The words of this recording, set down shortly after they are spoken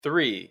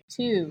3,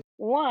 2,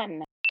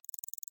 1.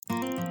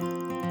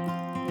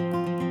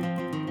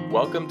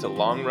 Welcome to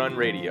Long Run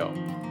Radio.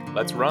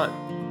 Let's run.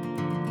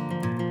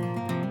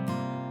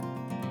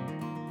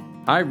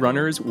 Hi,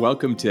 runners.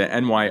 Welcome to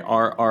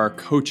NYRR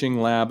Coaching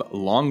Lab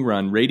Long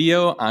Run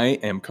Radio. I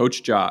am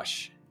Coach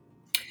Josh.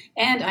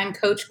 And I'm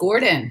Coach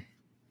Gordon.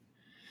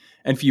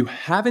 And if you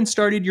haven't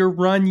started your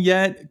run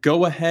yet,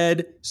 go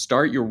ahead,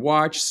 start your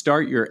watch,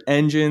 start your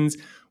engines.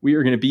 We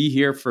are going to be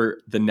here for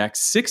the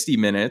next 60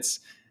 minutes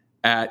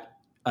at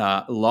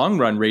Long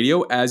Run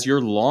Radio as your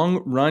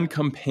long run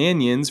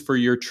companions for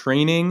your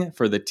training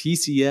for the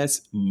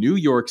TCS New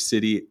York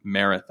City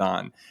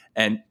Marathon.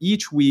 And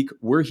each week,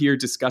 we're here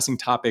discussing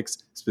topics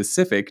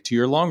specific to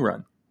your long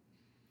run.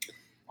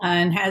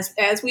 And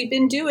as we've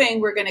been doing,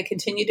 we're going to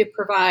continue to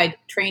provide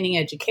training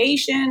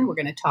education. We're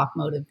going to talk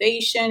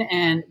motivation,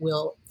 and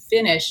we'll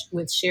finish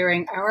with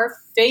sharing our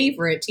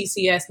favorite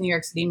TCS New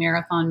York City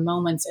Marathon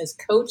moments as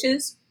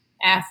coaches,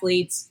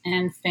 athletes,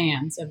 and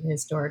fans of the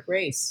historic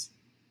race.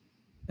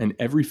 And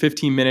every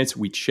 15 minutes,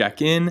 we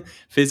check in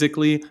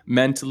physically,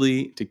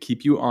 mentally to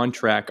keep you on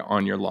track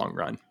on your long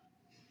run.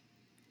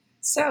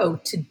 So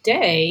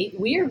today,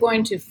 we are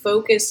going to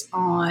focus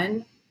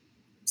on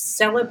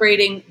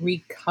celebrating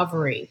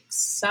recovery,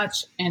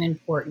 such an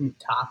important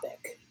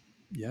topic.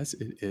 Yes,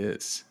 it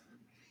is.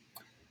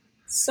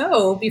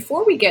 So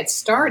before we get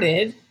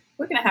started,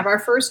 we're going to have our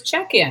first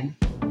check-in.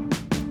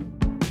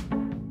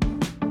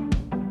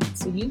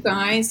 So you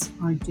guys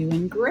are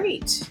doing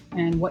great.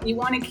 And what you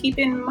want to keep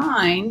in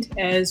mind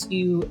as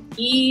you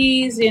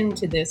ease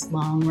into this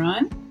long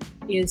run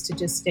is to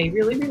just stay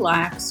really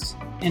relaxed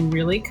and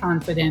really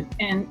confident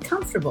and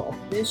comfortable.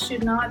 This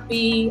should not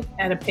be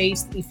at a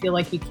pace that you feel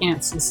like you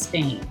can't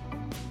sustain.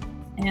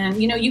 And,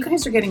 you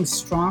guys are getting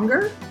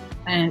stronger.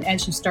 And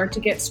as you start to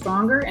get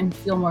stronger and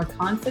feel more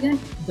confident,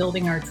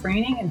 building our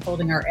training and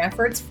holding our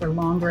efforts for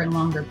longer and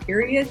longer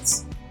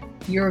periods,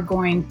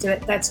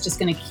 that's just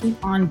going to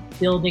keep on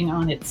building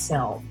on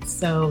itself.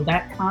 So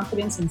that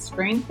confidence and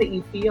strength that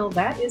you feel,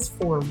 that is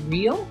for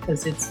real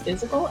because it's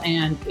physical,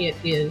 and it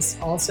is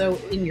also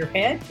in your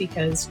head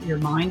because your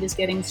mind is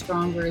getting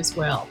stronger as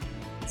well.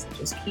 So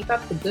just keep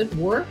up the good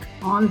work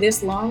on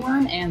this long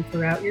run and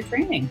throughout your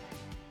training.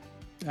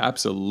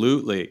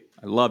 Absolutely.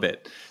 I love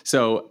it.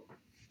 So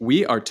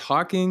we are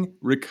talking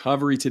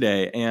recovery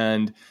today,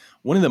 and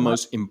one of the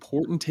most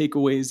important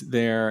takeaways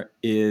there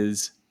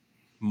is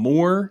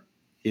more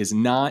is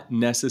not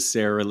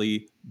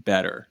necessarily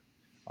better.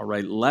 All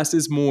right, less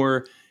is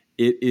more.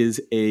 It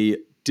is a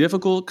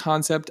difficult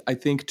concept, I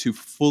think, to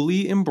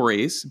fully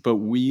embrace, but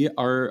we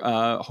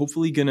are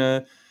hopefully going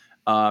to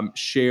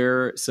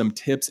share some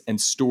tips and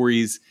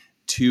stories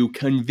to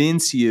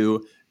convince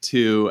you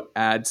to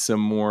add some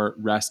more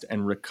rest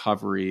and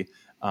recovery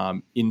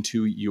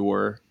into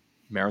your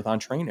marathon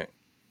training.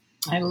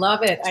 I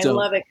love it. I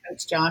love it,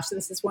 Coach Josh.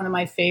 This is one of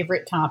my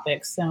favorite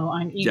topics, so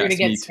I'm eager to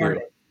get started.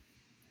 Too.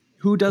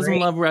 Who doesn't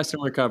love rest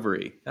and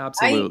recovery?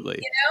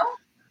 Absolutely.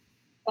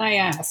 I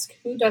ask,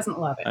 who doesn't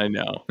love it? I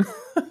know.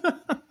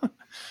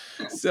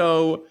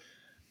 So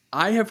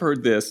I have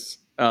heard this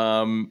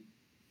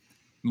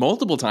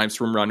multiple times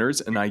from runners,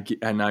 and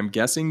I'm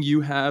guessing you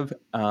have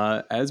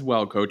as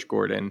well, Coach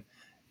Gordon.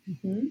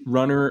 Mm-hmm.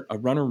 A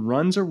runner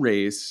runs a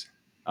race,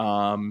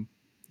 often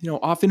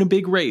a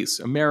big race,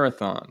 a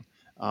marathon,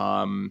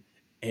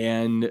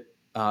 and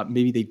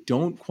maybe they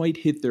don't quite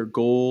hit their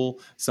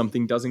goal.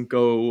 Something doesn't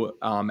go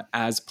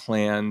as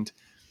planned.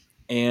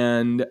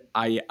 And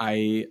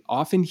I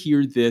often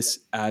hear this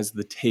as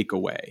the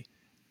takeaway.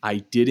 I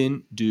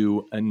didn't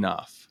do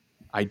enough.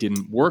 I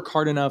didn't work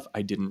hard enough.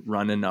 I didn't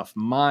run enough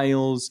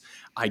miles.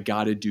 I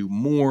got to do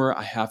more.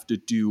 I have to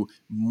do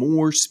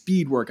more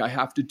speed work. I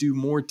have to do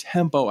more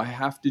tempo. I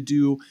have to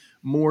do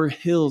more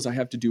hills. I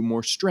have to do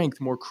more strength,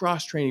 more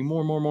cross training,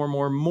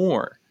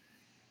 more.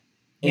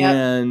 Yep.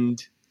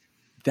 And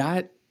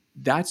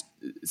that's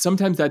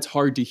sometimes that's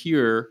hard to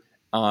hear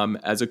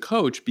as a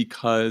coach,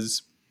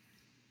 because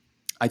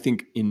I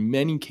think in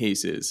many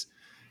cases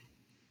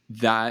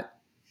that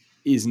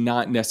is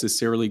not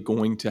necessarily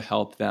going to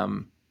help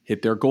them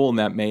hit their goal, and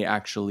that may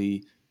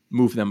actually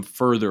move them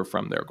further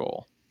from their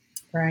goal.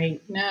 Right.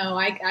 No,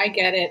 I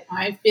get it.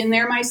 I've been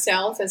there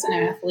myself as an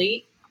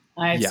athlete.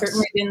 I've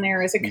certainly been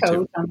there as a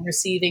coach on the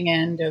receiving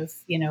end of,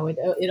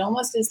 it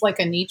almost is like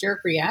a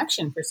knee-jerk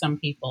reaction for some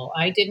people.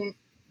 I didn't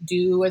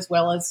do as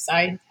well as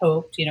I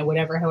hoped,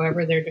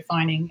 however they're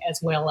defining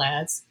as well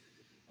as.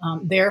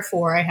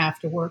 Therefore, I have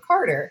to work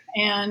harder.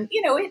 And,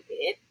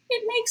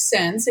 it makes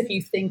sense if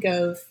you think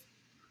of,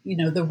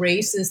 the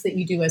races that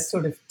you do as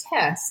sort of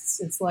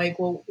tests. It's like,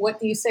 well, what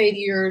do you say to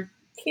your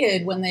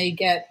kid when they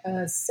get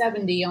a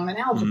 70 on an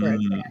algebra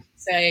test?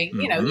 Say,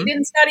 you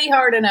didn't study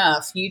hard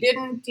enough. You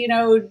didn't,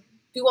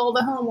 do all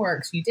the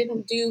homeworks. You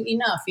didn't do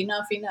enough,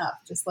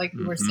 just like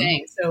you were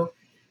saying. So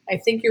I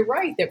think you're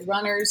right that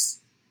runners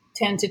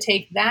tend to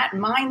take that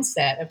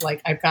mindset of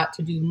like, I've got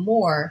to do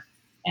more,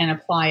 and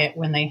apply it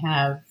when they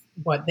have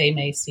what they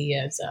may see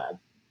as a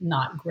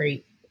not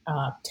great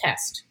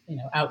test,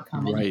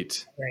 outcome in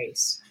the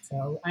race.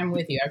 So I'm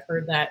with you. I've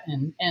heard that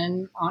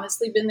and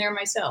honestly been there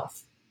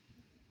myself.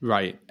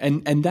 Right.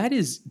 And that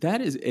is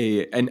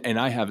and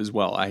I have as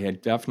well. I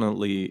had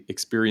definitely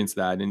experienced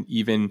that. And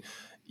even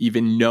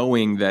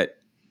knowing that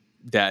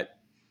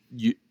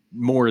you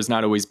more is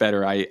not always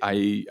better,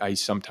 I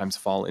sometimes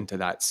fall into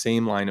that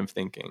same line of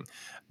thinking.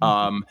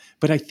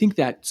 But I think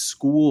that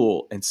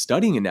school and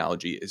studying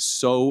analogy is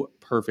so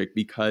perfect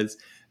because,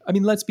 I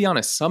mean, let's be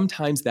honest,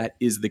 sometimes that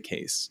is the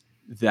case,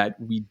 that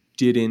we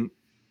didn't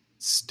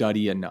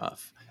study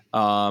enough.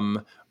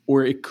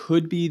 Or it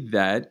could be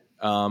that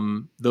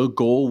the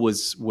goal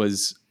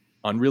was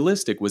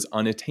unrealistic, was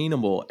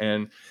unattainable.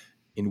 And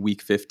in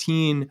week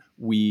 15,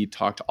 we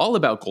talked all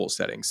about goal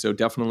setting. So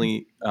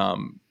definitely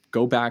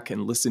go back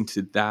and listen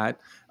to that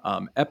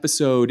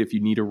episode if you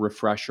need a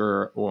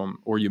refresher,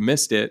 or you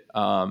missed it,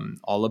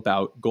 all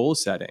about goal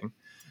setting.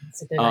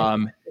 That's a good idea.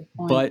 Um, Good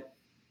point. but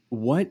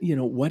what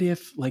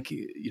if, like,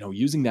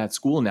 using that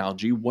school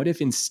analogy, what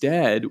if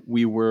instead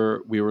we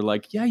were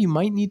like, yeah, you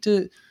might need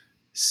to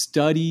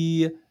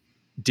study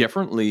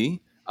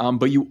differently,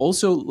 but you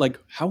also, like,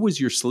 how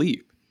was your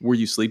sleep? Were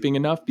you sleeping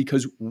enough?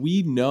 Because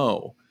we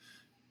know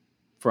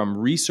from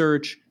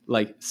research,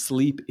 like,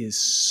 sleep is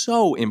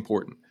so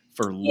important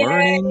for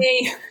learning.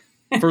 Yay!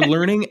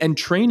 And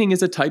training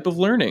is a type of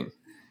learning.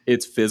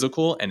 It's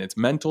physical and it's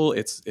mental.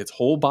 It's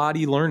whole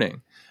body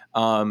learning.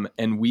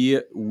 And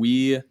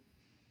we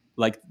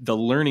like, the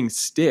learning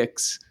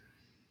sticks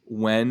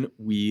when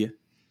we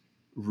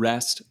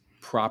rest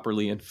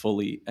properly and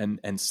fully,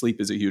 and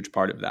sleep is a huge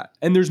part of that.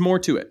 And there's more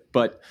to it,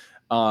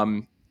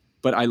 um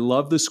but I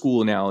love the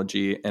school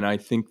analogy, and I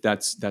think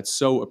that's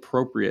so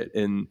appropriate.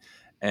 And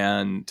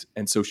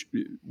so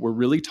we're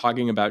really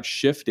talking about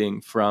shifting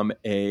from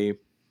a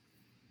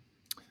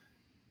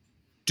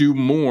do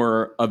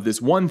more of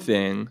this one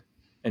thing,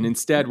 and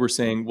instead we're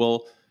saying,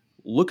 well,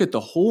 look at the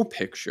whole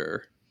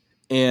picture,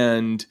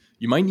 and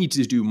you might need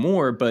to do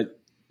more, but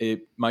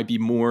it might be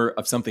more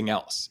of something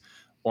else,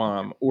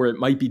 or it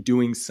might be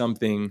doing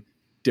something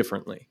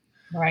differently.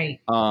 Right.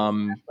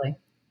 um, Exactly.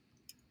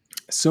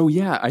 so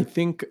yeah, I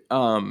think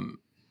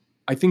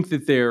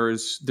that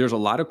there's a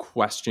lot of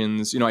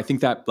questions. I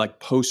think that, like,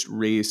 post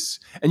race,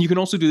 and you can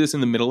also do this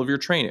in the middle of your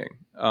training.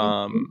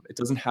 Mhm. It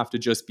doesn't have to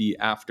just be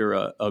after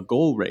a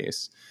goal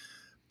race,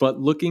 but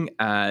looking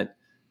at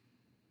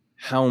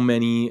how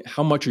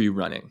much are you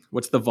running?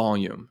 What's the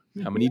volume?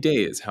 How Mhm. many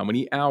days? How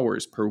many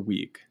hours per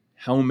week?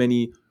 How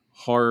many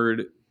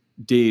hard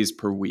days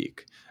per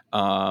week?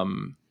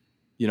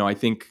 I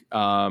think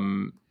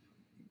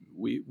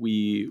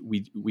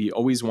we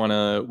always want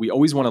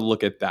to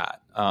look at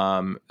that,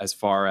 as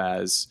far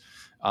as,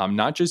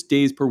 not just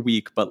days per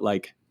week, but,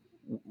 like,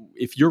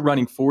 if you're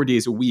running 4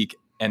 days a week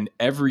and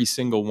every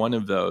single one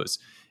of those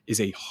is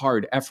a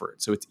hard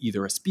effort, so it's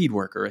either a speed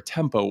work or a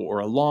tempo or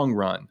a long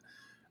run,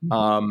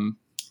 um,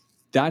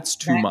 that's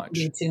too That can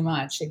be much. too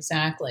much.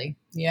 Exactly.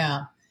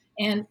 Yeah.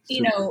 And,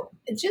 So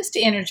just to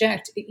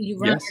interject, you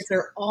runners yes,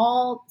 are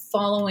all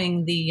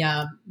following the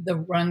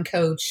Run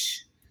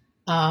Coach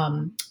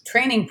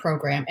training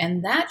program,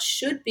 and that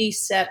should be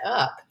set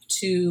up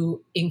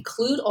to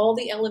include all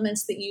the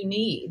elements that you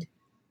need,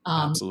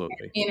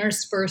 absolutely.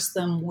 intersperse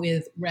them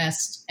with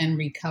rest and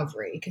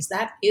recovery, because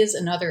that is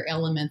another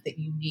element that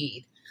you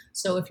need.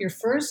 So if your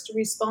first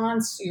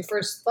response, your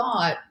first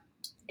thought,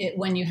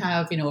 when you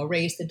have a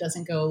race that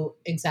doesn't go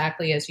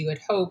exactly as you had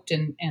hoped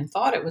and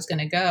thought it was going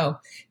to go,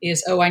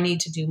 is, oh, I need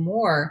to do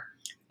more.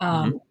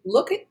 Hmm.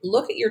 Look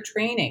at your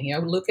training.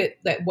 Look at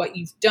that, what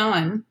you've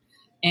done,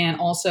 and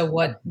also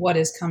what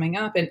is coming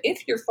up. And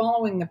if you're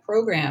following the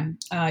program,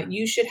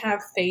 you should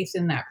have faith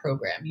in that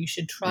program. You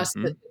should trust that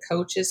Hmm. the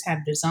coaches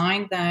have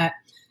designed that,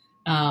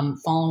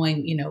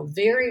 following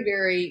very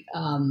very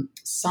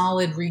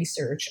solid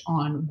research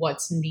on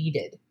what's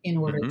needed in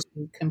order Hmm.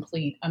 to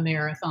complete a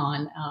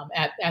marathon,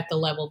 at the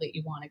level that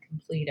you want to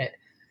complete it.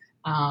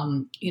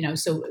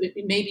 So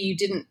maybe you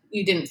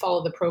didn't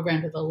follow the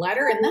program to the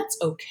letter, and that's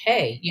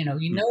okay.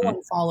 No Hmm.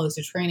 one follows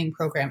a training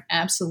program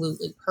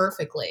absolutely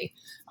perfectly.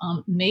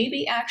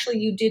 Maybe actually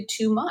you did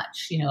too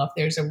much. If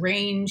there's a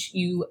range,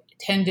 you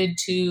tended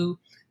to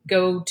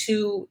go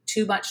too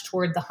much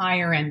toward the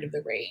higher end of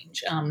the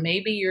range.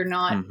 Maybe you're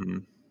not Hmm.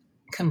 Of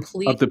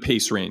complete the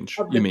pace range,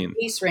 of you the mean?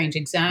 pace range.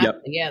 Yep.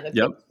 Exactly. Yeah, the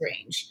Yep. pace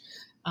range.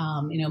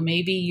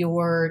 Maybe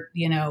you're,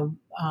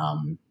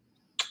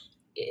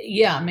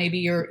 yeah, maybe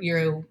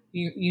you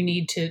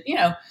need to,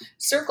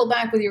 circle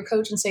back with your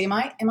coach and say, am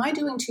I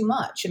doing too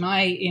much? Am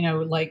I,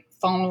 like,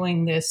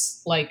 following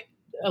this, like,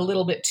 a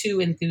little bit too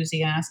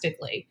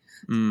enthusiastically?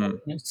 So,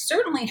 Mm.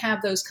 certainly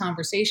have those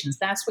conversations.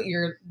 That's what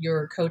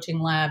your coaching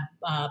lab,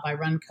 by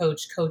Run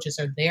Coach coaches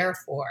are there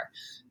for.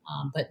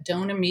 But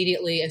don't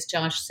immediately, as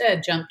Josh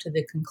said, jump to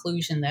the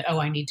conclusion that, oh,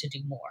 I need to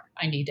do more.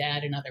 I need to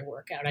add another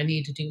workout. I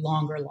need to do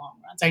longer long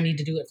runs. I need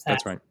to do it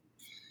That's fast. right.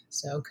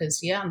 So,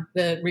 because yeah,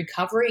 the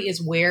recovery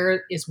is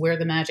where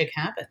the magic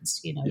happens.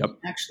 You Yep.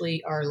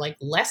 actually are, like,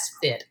 less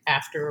fit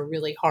after a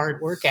really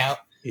hard workout.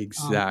 Um,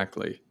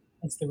 Exactly.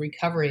 it's the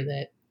recovery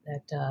that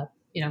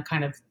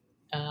kind of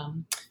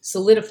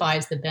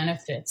solidifies the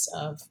benefits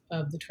of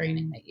the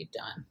training that you've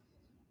done.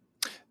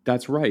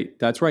 That's right.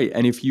 That's right.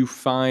 And if you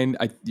find,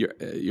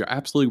 you're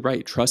absolutely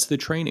right. Trust the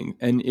training,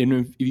 and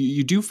if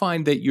you do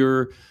find that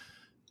you're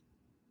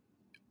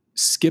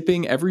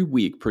skipping every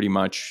week, pretty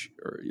much,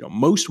 or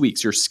most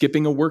weeks you're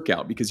skipping a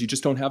workout because you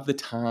just don't have the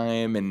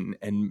time,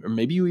 or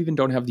maybe you even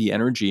don't have the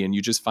energy, and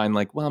you just find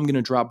like, well, I'm going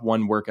to drop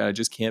one workout, I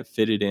just can't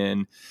fit it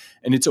in,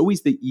 and it's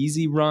always the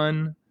easy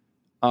run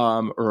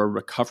or a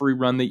recovery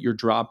run that you're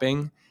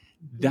dropping.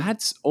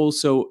 That's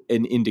also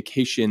an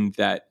indication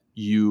that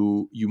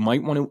you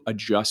might want to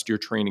adjust your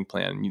training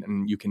plan,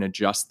 and you can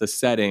adjust the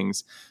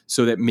settings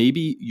so that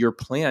maybe your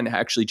plan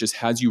actually just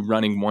has you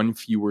running one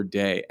fewer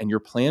day, and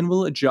your plan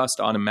will adjust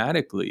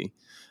automatically.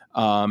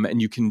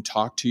 And you can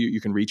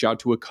you can reach out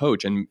to a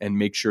coach and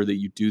make sure that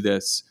you do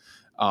this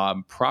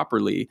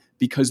properly,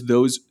 because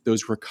those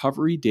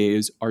recovery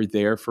days are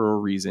there for a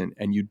reason,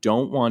 and you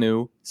don't want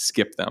to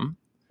skip them.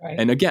 Right.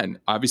 And again,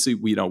 obviously,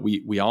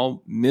 we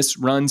all miss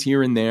runs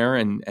here and there,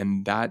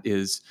 and that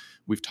is,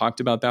 we've talked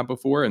about that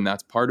before, and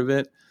that's part of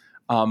it.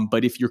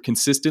 But if you're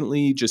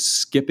consistently just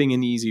skipping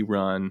an easy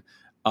run,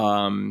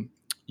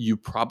 you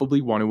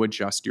probably want to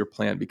adjust your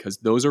plan, because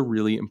those are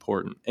really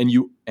important.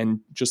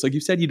 And just like you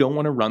said, you don't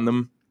want to run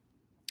them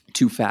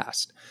too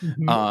fast.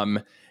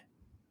 Mm-hmm.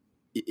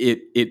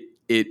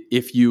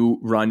 If you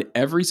run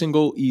every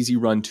single easy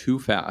run too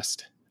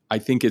fast, I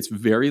think it's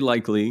very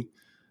likely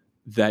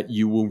that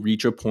you will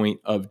reach a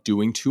point of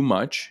doing too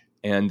much,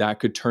 and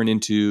that could turn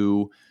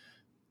into,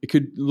 it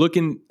could look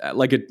in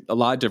like a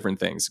lot of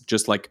different things,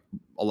 just like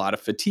a lot of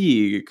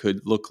fatigue. It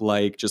could look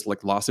like just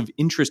like loss of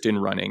interest in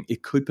running.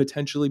 It could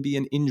potentially be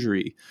an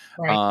injury.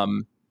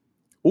 Right.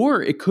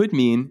 Or it could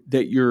mean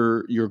that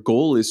your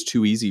goal is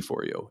too easy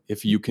for you.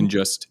 If you can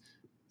just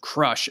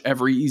crush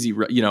every easy,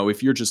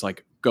 if you're just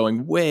like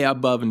going way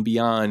above and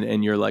beyond,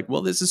 and you're like,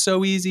 well, this is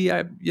so easy,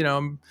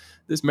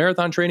 this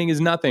marathon training is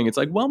nothing. It's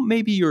like, well,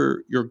 maybe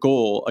your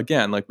goal,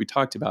 again, like we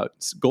talked about,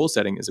 goal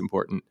setting is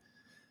important.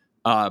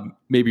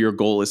 Maybe your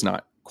goal is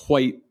not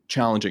quite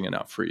challenging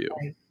enough for you.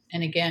 Right.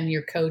 And again,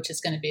 your coach is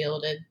going to be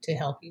able to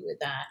help you with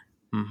that.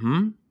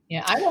 Mm-hmm.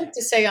 Yeah, I like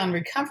to say on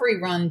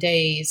recovery run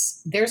days,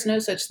 there's no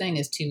such thing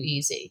as too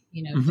easy.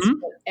 Just Mm-hmm.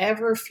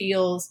 whatever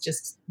feels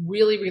just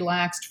really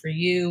relaxed for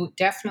you,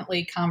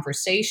 definitely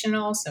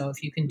conversational. So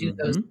if you can do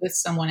those Mm-hmm. with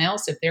someone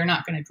else, if they're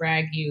not going to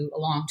drag you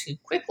along too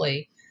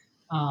quickly,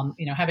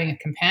 having a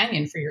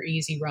companion for your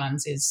easy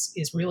runs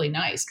is really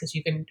nice, because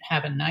you can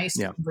have a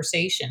nice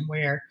conversation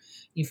where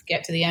you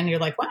get to the end, you're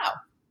like, wow,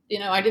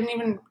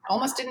 I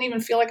almost didn't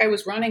even feel like I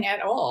was running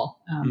at all.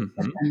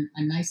 Mm-hmm.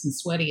 I'm nice and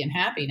sweaty and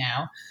happy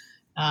now.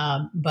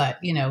 But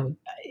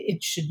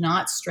it should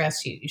not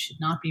stress you. You should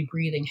not be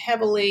breathing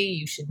heavily.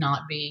 You should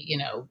not be,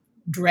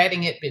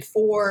 dreading it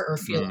before, or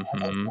feeling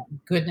like, Mm-hmm. oh,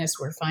 goodness,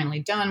 we're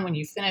finally done when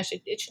you finish.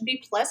 It should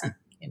be pleasant,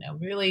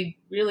 really,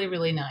 really,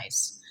 really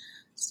nice.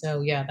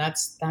 So yeah,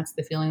 that's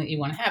the feeling that you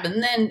want to have.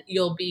 And then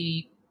you'll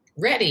be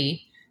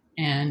ready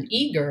and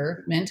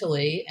eager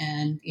mentally,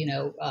 and,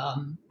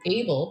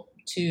 able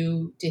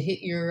to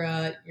hit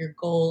your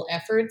goal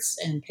efforts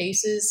and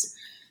paces,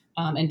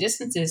 and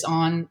distances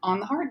on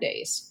the hard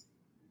days.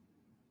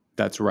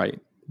 That's right.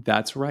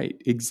 That's right.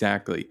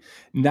 Exactly.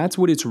 And that's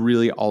what it's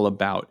really all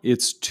about.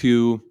 It's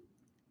to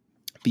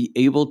be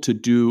able to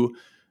do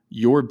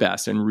your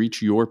best and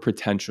reach your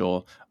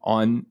potential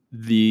on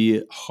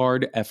the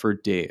hard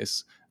effort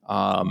days.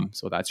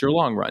 So that's your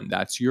long run.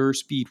 That's your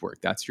speed work.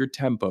 That's your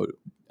tempo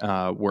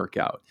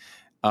workout.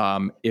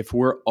 If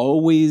we're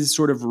always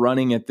sort of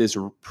running at this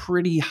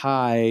pretty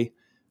high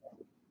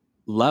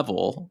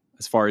level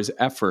as far as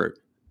effort,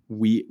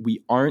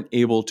 we aren't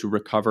able to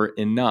recover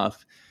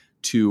enough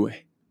to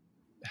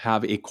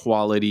have a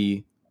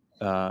quality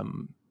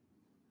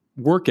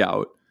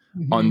workout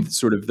on Mm-hmm.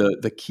 sort of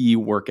the key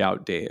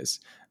workout days.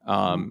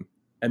 And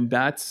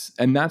that's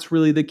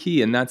really the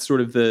key. And that's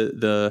sort of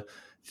the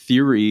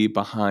theory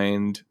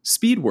behind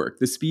speed work,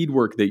 the speed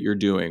work that you're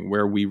doing,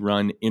 where we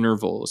run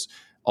intervals,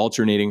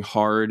 alternating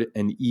hard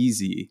and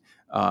easy,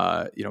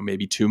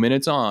 maybe 2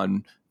 minutes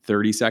on,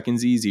 30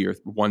 seconds easy, or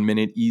 1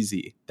 minute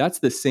easy. That's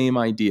the same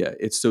idea.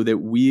 It's so that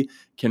we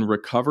can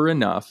recover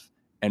enough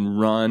and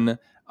run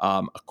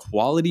a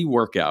quality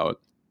workout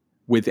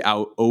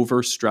without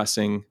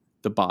overstressing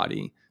the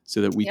body,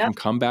 so that we Yep. can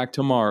come back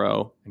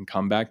tomorrow and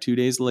come back 2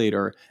 days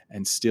later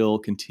and still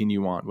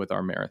continue on with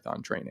our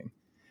marathon training.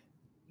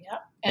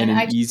 Yep. And And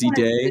I an just easy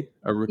wanted to, day,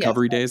 a yes,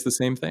 recovery day, is the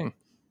same thing.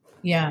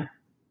 yeah,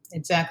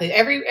 exactly.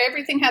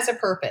 Everything has a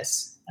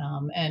purpose,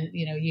 and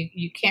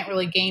you can't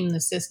really game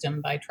the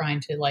system by trying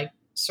to like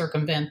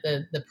circumvent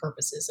the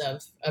purposes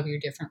of your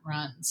different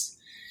runs.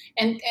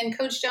 And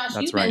Coach Josh,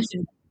 you That's right.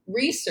 mentioned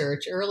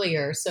research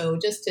earlier, so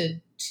just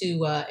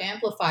to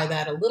amplify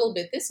that a little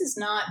bit, this is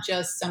not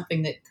just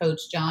something that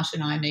Coach Josh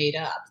and I made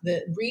up. The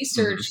Mm-hmm.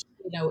 research,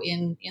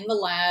 in the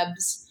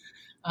labs,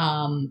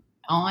 on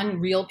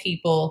real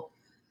people,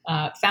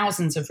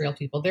 thousands of real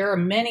people. There are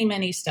many,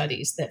 many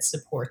studies that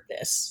support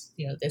this.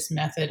 This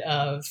method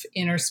of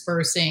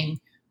interspersing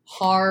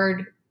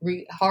hard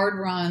hard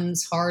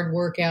runs, hard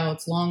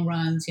workouts, long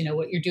runs,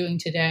 what you're doing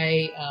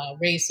today,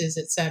 races,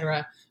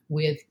 etc.,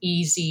 with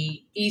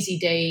easy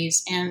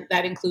days, and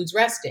that includes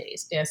rest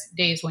days,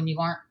 days when you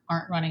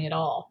aren't running at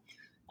all.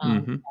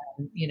 Um,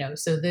 Mm-hmm.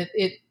 so that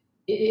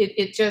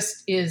it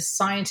just is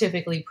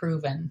scientifically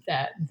proven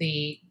that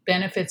the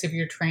benefits of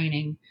your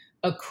training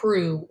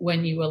accrue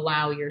when you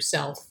allow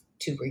yourself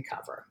to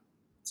recover.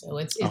 So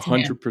it's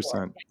mandatory.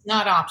 100%. It's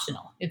not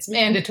optional. It's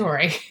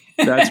mandatory.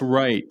 That's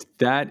right.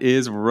 That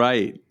is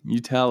right. You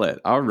tell it.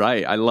 All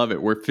right. I love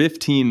it. We're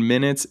 15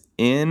 minutes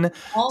in.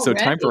 So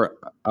time Already. for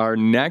our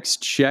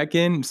next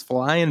check-in. It's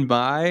flying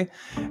by.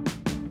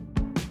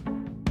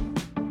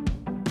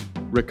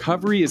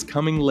 Recovery is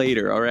coming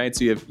later. All right.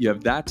 So you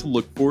have that to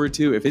look forward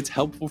to. If it's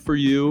helpful for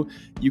you,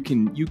 you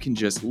can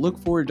just look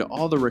forward to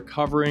all the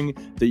recovering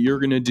that you're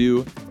going to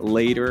do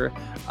later.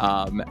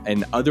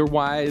 And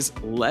otherwise,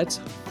 let's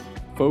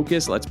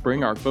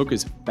bring our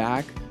focus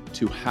back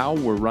to how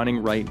we're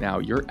running right now.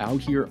 You're out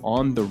here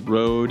on the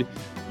road.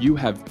 You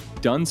have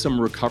done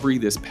some recovery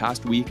this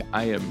past week.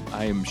 I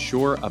am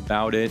sure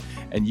about it.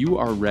 And you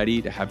are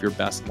ready to have your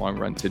best long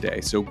run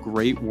today. So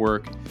great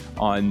work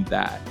on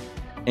that.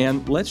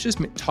 And let's just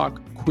talk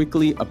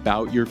quickly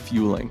about your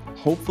fueling.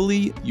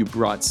 Hopefully you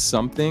brought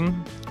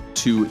something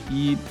to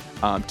eat,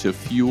 to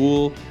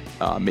fuel.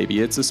 Maybe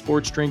it's a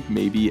sports drink.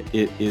 Maybe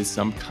it is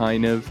some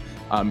kind of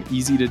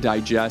easy to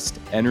digest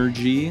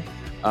energy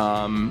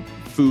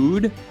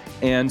food.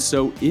 And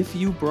so if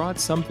you brought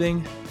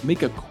something,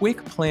 make a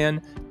quick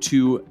plan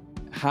to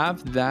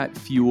have that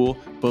fuel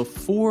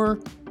before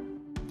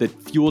the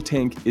fuel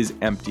tank is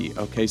empty.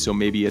 Okay, so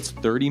maybe it's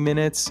 30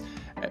 minutes,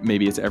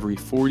 maybe it's every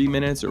 40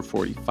 minutes or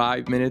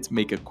 45 minutes.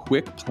 Make a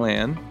quick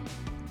plan.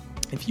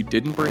 If you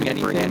didn't bring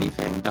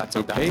anything, that's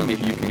okay.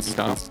 Maybe you can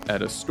stop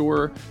at a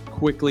store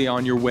quickly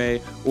on your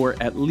way, or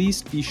at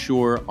least be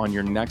sure on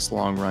your next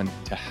long run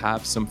to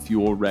have some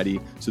fuel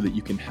ready so that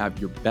you can have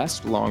your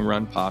best long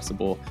run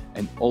possible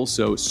and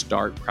also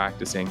start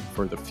practicing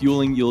for the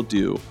fueling you'll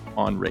do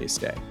on race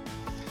day.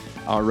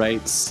 All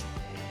right,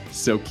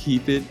 so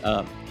keep it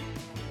up.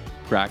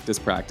 Practice.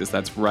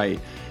 That's right.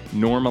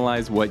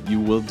 Normalize what you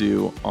will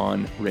do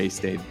on race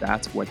day.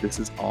 That's what this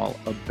is all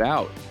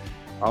about.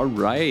 All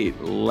right,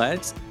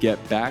 let's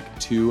get back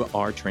to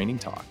our training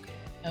talk.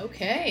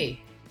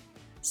 Okay.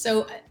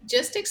 So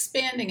just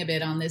expanding a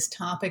bit on this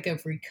topic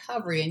of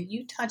recovery, and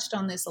you touched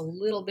on this a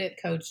little bit,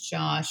 Coach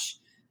Josh,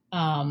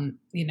 sort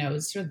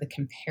of the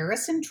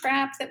comparison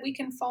trap that we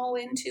can fall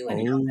into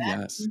and how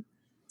that can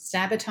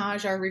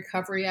sabotage our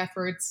recovery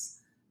efforts.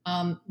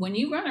 When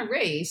you run a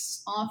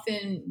race,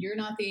 often you're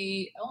not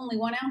the only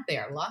one out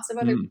there. Lots of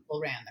other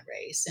people ran the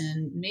race,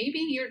 and maybe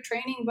your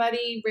training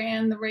buddy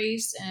ran the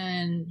race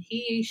and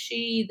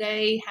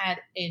they had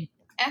an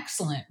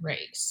excellent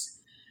race.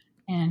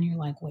 And you're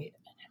like, wait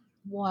a minute,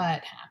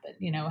 what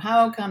happened?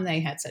 How come they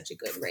had such a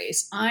good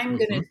race? I'm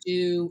going to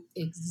do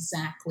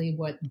exactly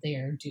what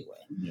they're doing.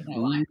 I'm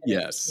going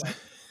to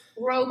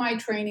throw my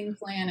training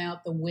plan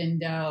out the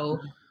window.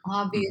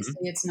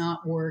 Obviously, it's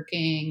not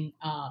working.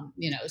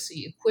 So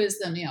you quiz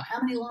them. How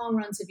many long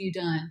runs have you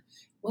done?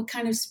 What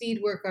kind of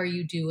speed work are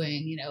you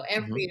doing?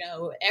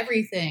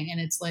 Everything. And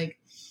it's like,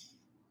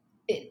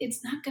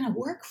 it's not going to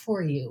work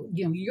for you.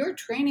 Your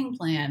training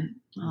plan,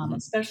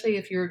 especially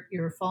if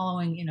you're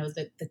following,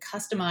 the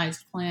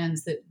customized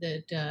plans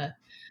that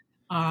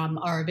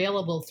are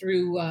available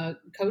through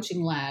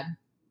Coaching Lab,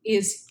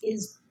 is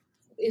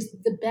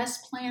the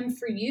best plan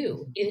for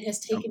you. It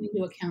has taken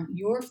into account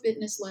your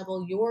fitness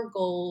level, your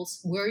goals,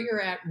 where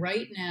you're at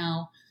right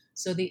now.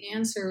 So the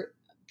answer,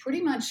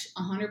 pretty much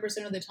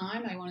 100% of the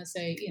time, I want to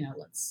say,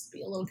 let's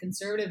be a little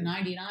conservative,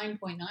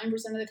 99.9% of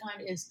the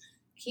time, is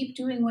keep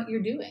doing what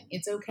you're doing.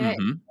 It's okay.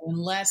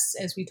 Unless,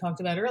 as we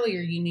talked about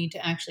earlier, you need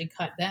to actually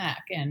cut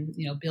back and,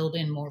 build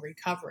in more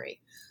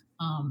recovery.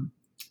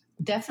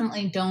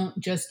 Definitely don't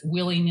just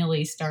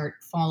willy-nilly start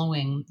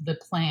following the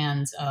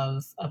plans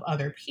of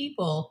other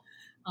people.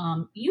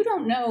 You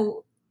don't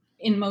know,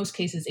 in most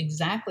cases,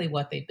 exactly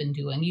what they've been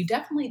doing. You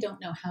definitely don't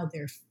know how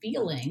they're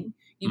feeling.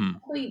 You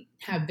probably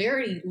have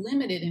very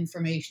limited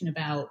information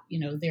about,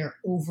 their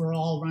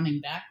overall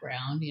running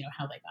background,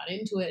 how they got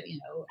into it,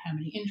 how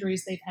many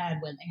injuries they've had,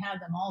 when they had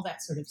them, all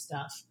that sort of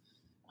stuff.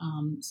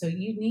 So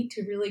you need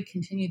to really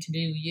continue to do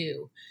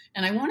you.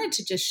 And I wanted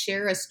to just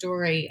share a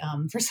story.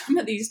 For some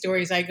of these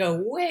stories, I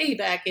go way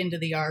back into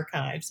the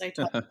archives. I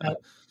talk about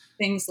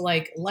things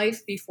like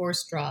life before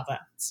Strava.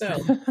 So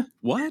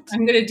what?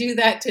 I'm going to do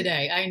that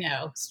today. I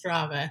know,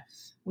 Strava.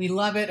 We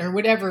love it, or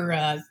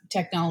whatever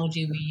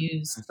technology we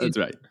use That's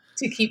right.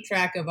 to keep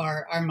track of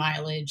our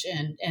mileage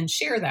and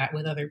share that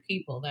with other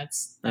people.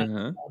 That's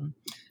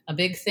a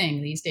big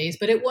thing these days,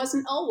 but it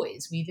wasn't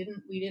always. We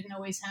didn't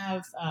always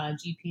have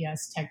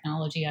GPS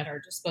technology at our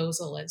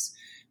disposal as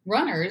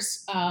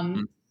runners.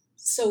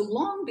 So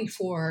long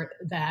before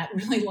that,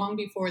 really long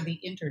before the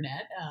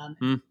internet,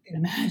 you can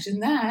imagine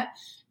that,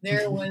 there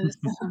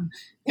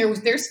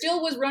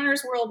still was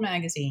Runner's World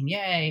magazine.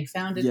 Yay,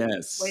 founded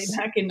way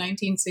back in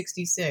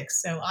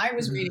 1966. So I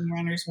was reading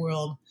Runner's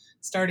World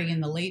starting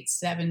in the late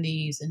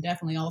 70s and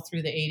definitely all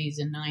through the 80s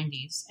and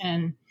 90s.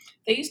 And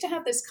they used to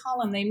have this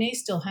column. They may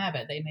still have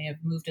it. They may have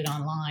moved it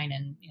online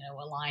and,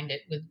 aligned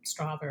it with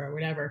Strava or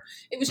whatever.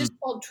 It was just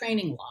called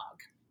Training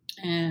Log.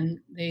 And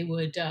they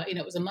would,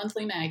 it was a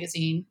monthly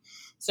magazine.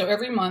 So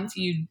every month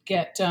you'd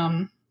get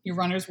your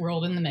Runner's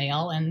World in the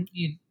mail, and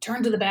you'd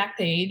turn to the back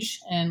page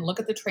and look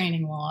at the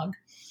training log.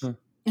 Huh.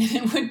 And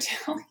it would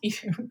tell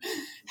you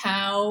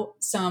how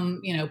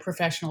some,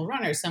 professional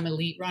runners, some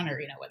elite runner,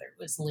 whether it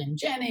was Lynn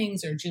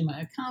Jennings or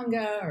Juma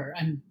Akanga, or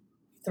I'm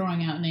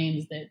throwing out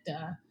names that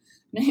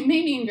may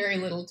mean very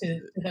little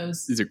to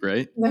those. These are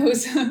great.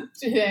 Those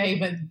today,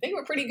 but they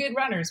were pretty good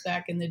runners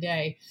back in the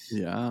day.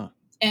 Yeah.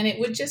 And it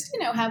would just,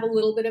 have a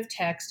little bit of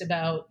text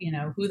about,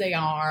 who they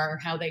are,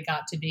 how they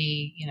got to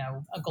be,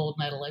 a gold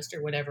medalist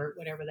or whatever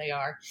they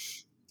are.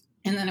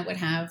 And then it would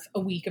have a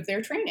week of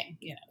their training,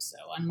 So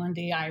on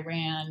Monday I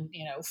ran,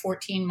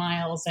 14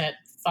 miles at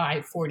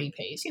 5:40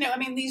 pace.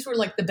 These were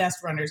like the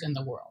best runners in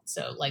the world.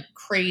 So like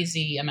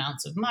crazy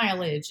amounts of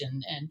mileage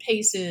and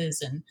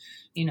paces and,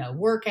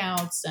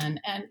 workouts and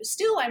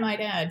still, I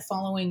might add,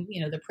 following,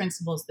 the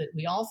principles that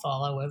we all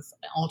follow of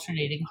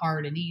alternating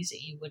hard and easy.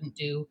 You wouldn't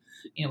do,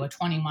 a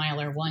 20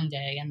 miler one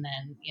day and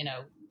then,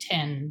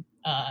 10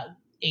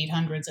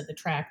 800s at the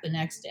track the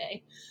next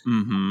day,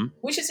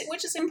 which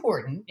is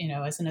important,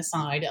 as an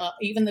aside.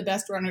 Even the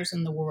best runners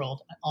in the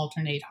world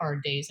alternate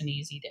hard days and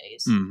easy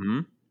days.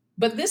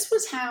 But this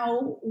was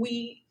how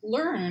we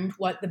learned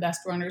what the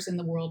best runners in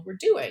the world were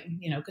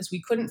doing, because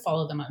we couldn't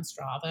follow them on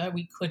Strava.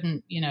 We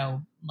couldn't,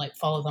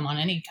 follow them on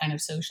any kind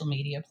of social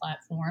media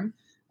platform.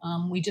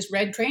 We just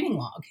read Training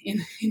Log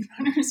in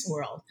Runner's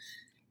World.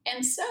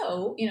 And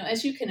so,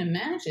 as you can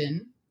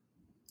imagine,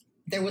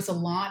 there was a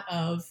lot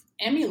of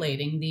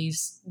emulating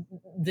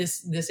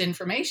this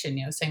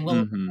information, saying,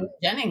 well,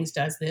 Jennings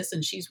does this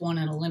and she's won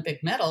an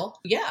Olympic medal.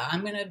 Yeah,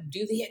 I'm going to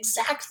do the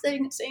exact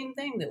same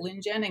thing that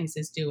Lynn Jennings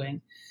is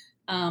doing.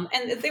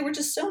 And there were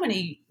just so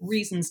many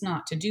reasons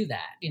not to do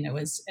that,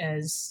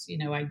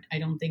 I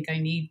don't think I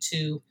need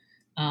to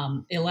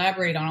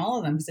elaborate on all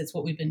of them because it's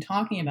what we've been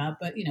talking about.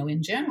 But,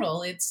 in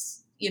general,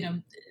 it's,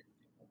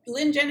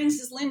 Lynn Jennings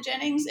is Lynn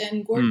Jennings,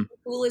 and Gordon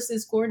Bakulis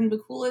is Gordon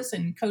Bakulis,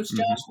 and Coach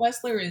Josh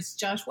Wessler is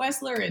Josh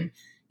Wessler, and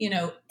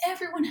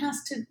everyone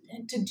has to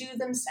do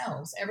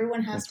themselves.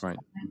 Everyone has to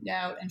find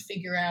out and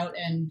figure out,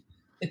 and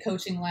the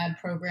Coaching Lab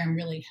program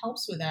really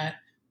helps with that.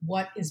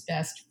 What is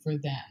best for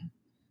them?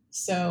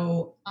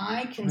 So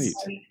I can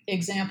cite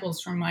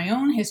examples from my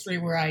own history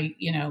where I,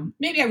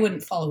 maybe I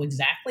wouldn't follow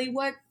exactly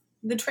what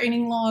the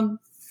Training Log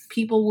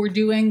people were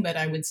doing, but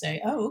I would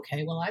say, oh,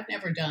 okay, well, I've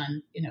never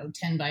done,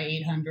 10 by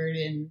 800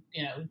 in,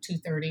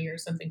 230 or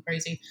something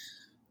crazy.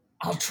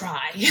 I'll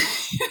try.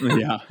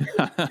 Yeah.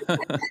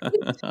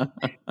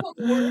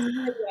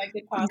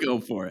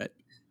 Go for it.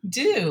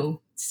 Do.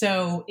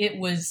 So it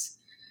was,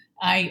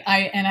 when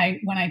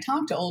I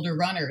talk to older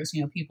runners,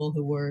 people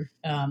who were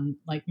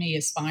like me,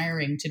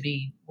 aspiring to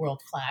be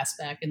world class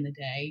back in the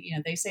day,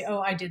 they say,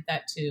 "Oh, I did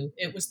that too.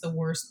 It was the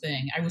worst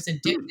thing. I was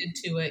addicted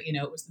to it.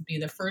 It was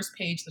the first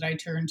page that I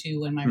turned to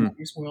when my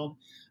Runner's World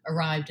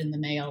arrived in the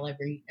mail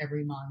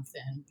every month,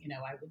 and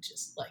I would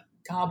just like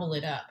gobble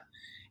it up."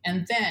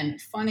 And then,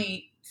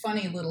 funny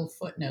little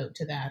footnote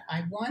to that,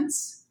 I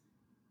once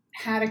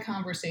had a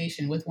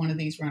conversation with one of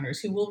these runners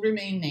who will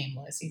remain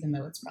nameless, even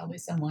though it's probably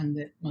someone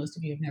that most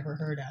of you have never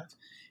heard of.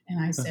 And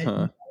I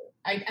said,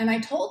 I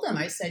told them,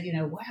 I said,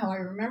 wow, I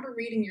remember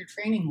reading your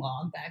training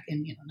log back in,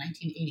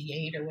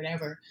 1988 or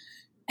whatever.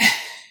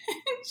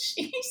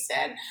 She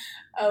said,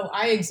 oh,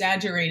 I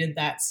exaggerated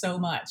that so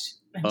much.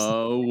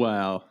 Oh,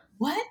 wow.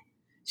 What?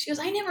 She goes,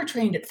 I never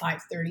trained at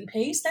 5:30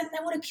 pace. That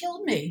would have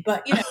killed me.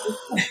 But,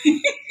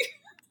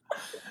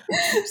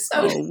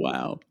 oh,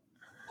 wow.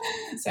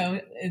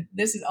 So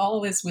this is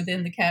always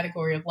within the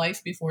category of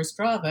life before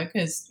Strava,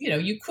 because,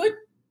 you could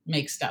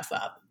make stuff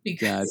up.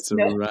 Because,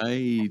 that's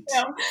right.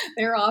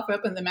 They're off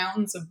up in the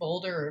mountains of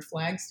Boulder or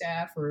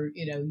Flagstaff or,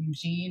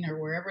 Eugene or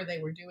wherever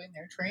they were doing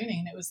their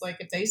training. It was like,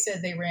 if they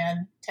said they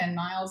ran 10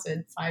 miles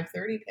at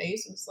 5:30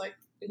 pace, it was like,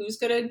 who's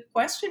going to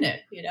question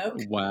it,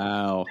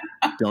 Wow.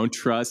 Don't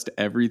trust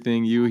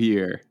everything you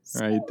hear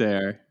right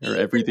there, or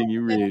everything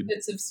you read.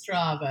 Benefits of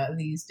Strava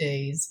these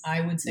days, I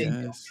would say,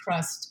 don't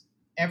trust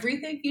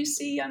everything you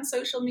see on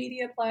social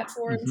media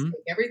platforms, take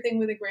everything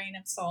with a grain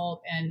of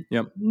salt, and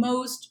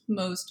most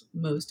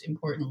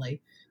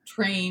importantly,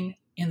 train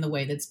in the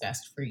way that's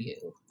best for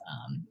you.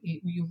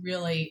 You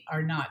really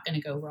are not going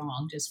to go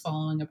wrong just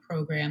following a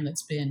program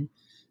that's been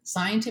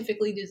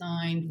scientifically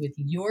designed with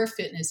your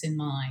fitness in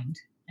mind,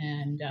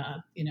 and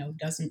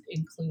doesn't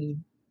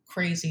include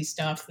crazy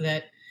stuff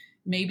that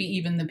maybe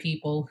even the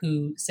people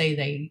who say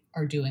they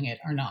are doing it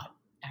are not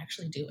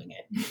actually doing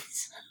it.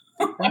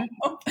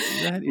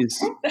 That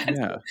is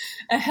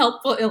a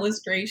helpful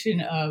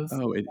illustration of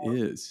it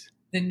is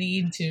the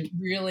need to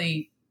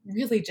really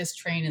just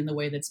train in the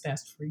way that's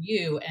best for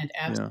you, and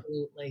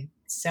absolutely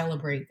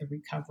celebrate the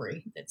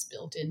recovery that's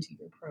built into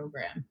your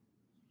program.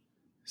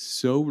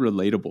 So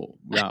relatable.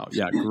 Wow.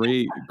 Yeah.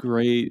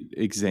 Great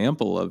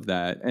example of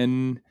that.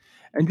 And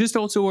And just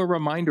also a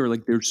reminder,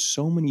 like there's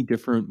so many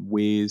different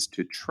ways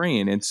to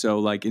train. And so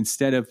like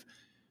instead of,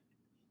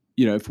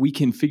 if we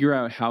can figure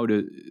out how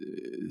to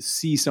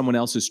see someone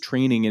else's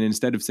training, and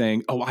instead of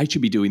saying, oh, I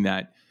should be doing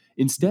that,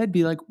 instead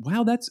be like,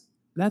 wow, that's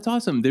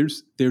awesome.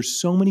 There's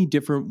so many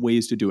different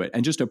ways to do it,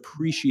 and just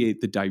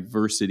appreciate the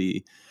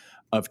diversity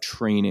of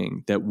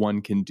training that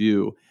one can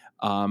do,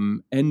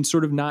 and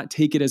sort of not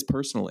take it as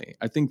personally.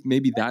 I think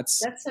maybe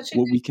that's That's such a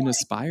what good we can point.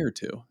 aspire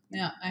to.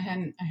 Yeah, I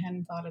hadn't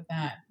thought of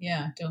that.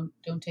 Yeah,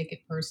 don't take it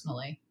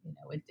personally.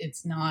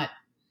 It's not.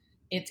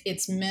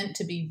 It's meant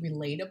to be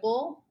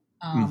relatable,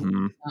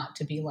 Mm-hmm. not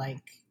to be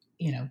like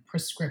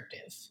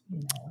prescriptive. It's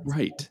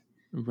Right.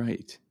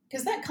 Right.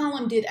 because that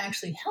column did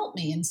actually help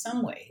me in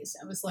some ways.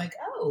 I was like,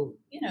 oh,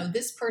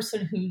 this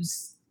person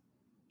who's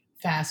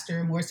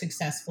faster, more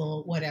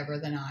successful, whatever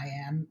than I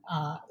am,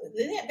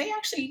 they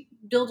actually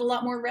build a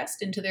lot more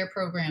rest into their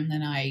program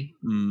than I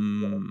would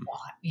have Mm,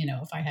 thought.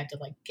 If I had to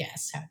like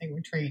guess how they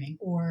were training,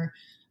 or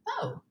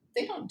oh,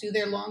 they don't do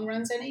their long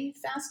runs any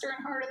faster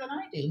and harder than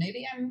I do.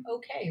 Maybe I'm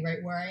okay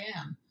right where I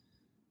am.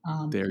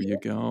 there you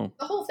go.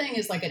 The whole thing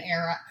is like an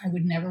era I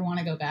would never want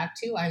to go back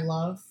to. I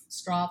love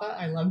Strava.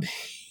 I love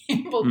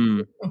being able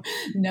Mm, to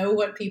know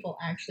what people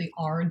actually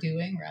are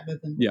doing rather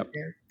than what yep.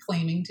 they're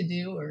claiming to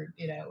do, or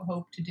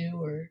hope to do,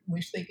 or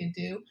wish they could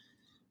do.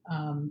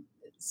 Um,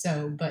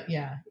 but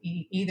yeah,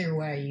 either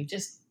way,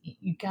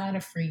 you got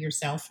to free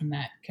yourself from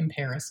that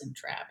comparison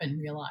trap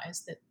and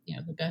realize that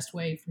the best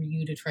way for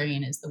you to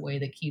train is the way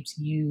that keeps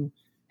you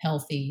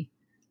healthy,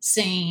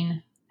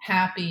 sane,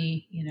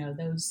 happy.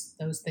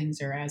 Those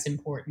things are as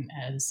important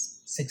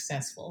as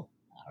successful,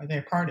 or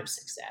they're part of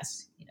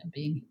success.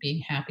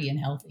 Being happy and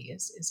healthy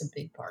is a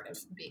big part of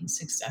being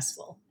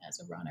successful as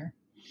a runner.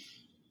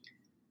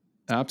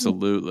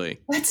 Absolutely.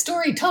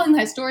 Telling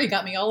that story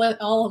got me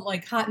all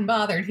like hot and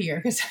bothered here,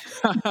 because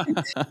I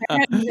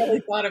hadn't really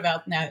thought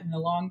about that in a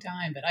long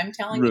time. But I'm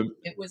telling you, Rem-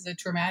 it was a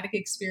traumatic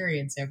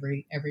experience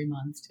every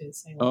month to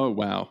say, like, oh,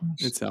 wow.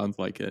 gosh, It sounds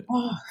like it.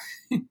 oh.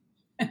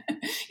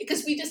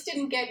 Because we just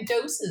didn't get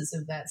doses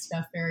of that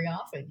stuff very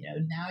often.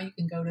 Now you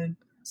can go to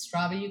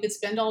Strava. You could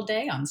spend all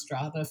day on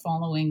Strava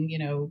following,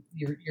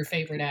 your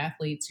favorite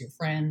athletes, your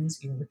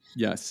friends, your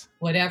Yes.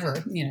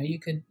 whatever. You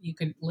could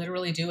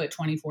literally do it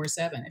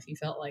 24/7 if you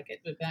felt like it.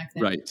 But back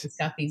then, Right. it's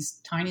got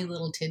these tiny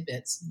little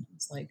tidbits.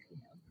 It's like,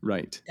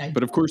 Right. I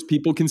But of course,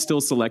 people can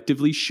still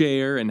selectively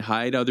share and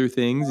hide other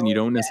things, and you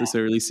don't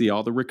necessarily see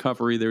all the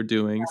recovery they're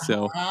doing.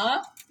 So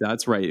uh-huh.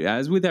 that's right.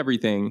 As with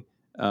everything,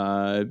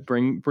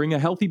 bring a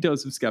healthy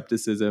dose of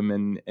skepticism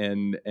and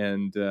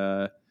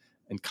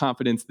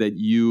confidence that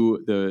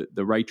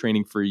the right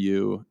training for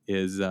you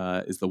is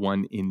the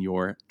one in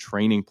your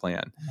training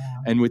plan.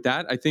 Yeah. And with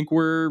that, I think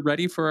we're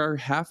ready for our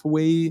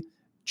halfway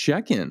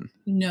check-in.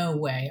 No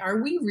way.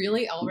 Are we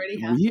really already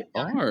We halfway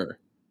done? are.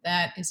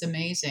 That is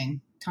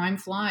amazing. Time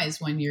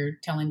flies when you're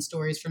telling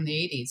stories from the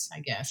 80s, I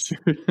guess. Sure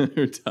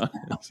does.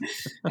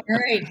 All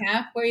right,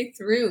 halfway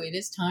through, it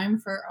is time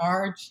for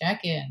our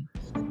check-in.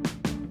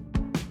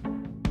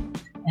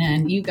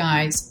 And you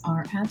guys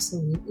are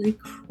absolutely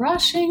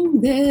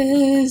crushing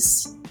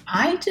this.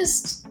 I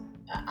just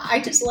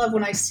love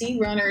when I see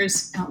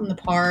runners out in the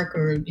park,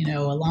 or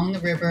along the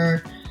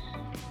river.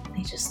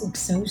 They just look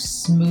so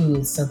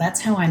smooth. So that's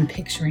how I'm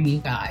picturing you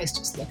guys,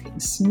 just looking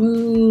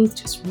smooth,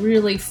 just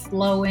really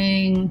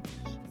flowing.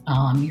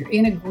 You're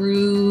in a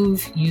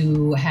groove.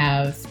 You've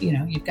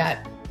got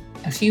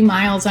a few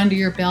miles under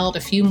your belt,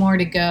 a few more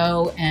to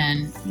go,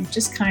 and you're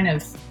just kind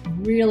of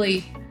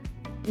really,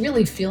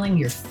 really feeling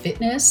your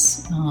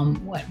fitness.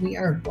 We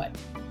are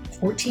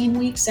 14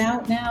 weeks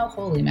out now.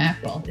 Holy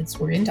mackerel!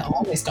 We're into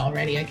August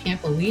already. I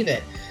can't believe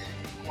it.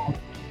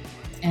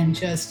 And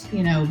just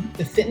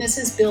the fitness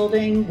is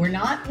building. We're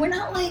not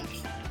like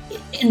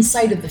in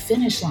sight of the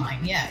finish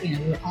line yet.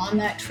 We're on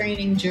that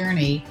training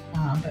journey,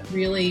 but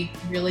really,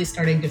 really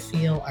starting to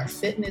feel our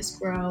fitness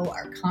grow,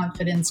 our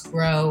confidence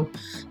grow.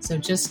 So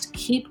just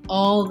keep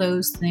all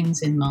those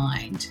things in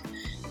mind.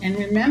 And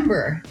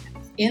remember,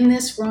 in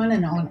this run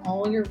and on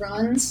all your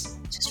runs,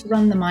 just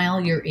run the mile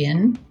you're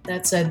in.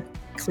 That's a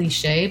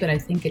cliche, but I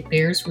think it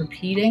bears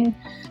repeating.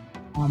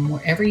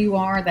 Wherever you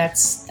are,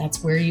 that's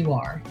where you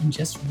are, and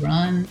just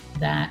run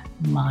that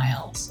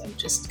mile. So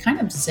just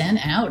kind of zen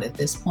out at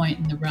this point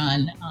in the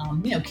run.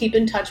 Keep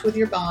in touch with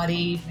your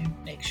body.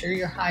 Make sure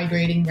you're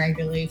hydrating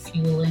regularly,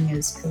 fueling,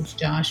 as Coach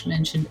Josh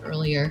mentioned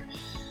earlier.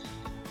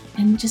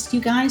 And just,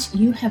 you guys,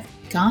 you have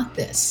got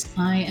this.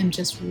 I am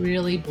just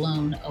really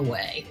blown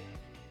away.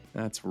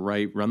 That's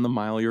right. Run the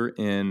mile you're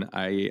in.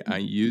 I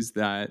use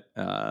that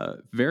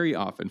very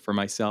often for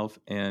myself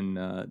and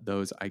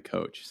those I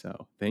coach.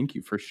 So thank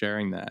you for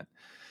sharing that.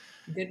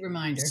 Good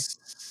reminder.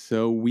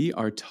 So we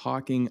are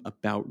talking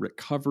about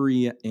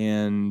recovery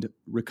and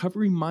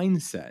recovery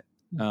mindset.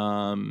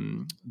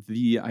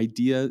 The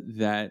idea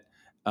that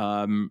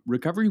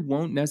recovery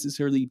won't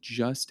necessarily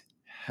just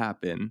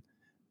happen.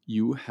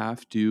 You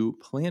have to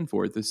plan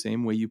for it the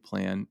same way you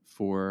plan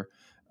for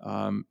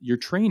your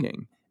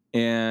training.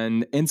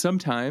 And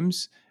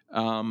sometimes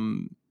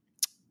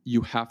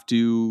you have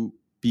to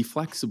be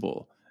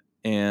flexible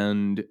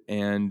and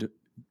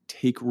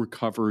take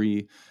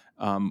recovery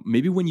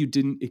maybe when you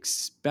didn't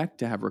expect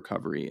to have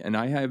recovery. And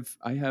I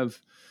have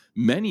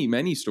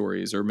many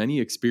stories or many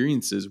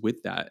experiences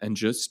with that. And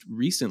just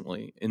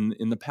recently,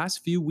 in the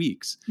past few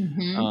weeks,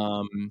 Mm-hmm.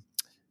 um,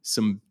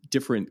 some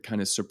different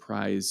kind of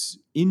surprise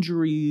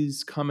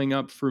injuries coming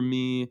up for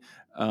me.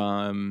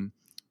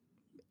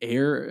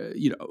 Air,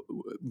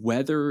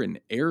 weather and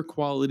air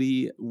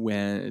quality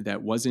when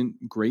that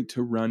wasn't great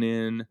to run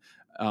in.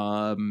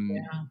 Um,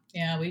 Yeah,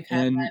 yeah, we've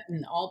had and that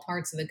in all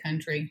parts of the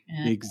country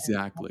and all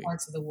exactly.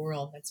 parts of the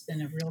world. That's been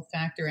a real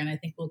factor, and I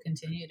think will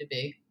continue to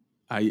be.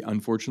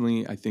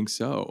 Unfortunately, I think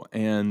so.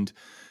 And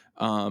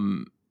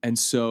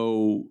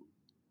so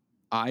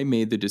I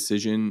made the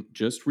decision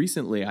just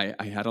recently.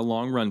 I had a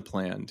long run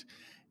planned,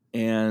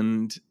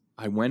 and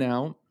I went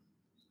out.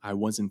 I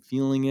wasn't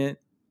feeling it.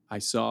 I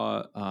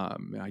saw.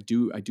 I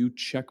do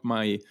check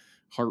my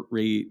heart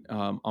rate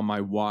on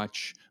my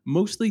watch,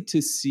 mostly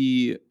to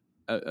see,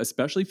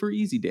 especially for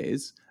easy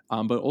days,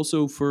 but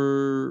also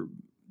for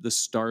the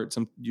start.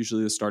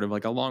 Usually the start of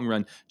like a long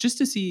run, just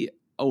to see.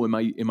 Oh, am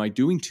I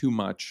doing too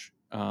much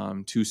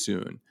too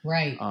soon?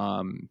 Right.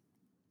 Um,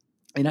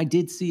 and I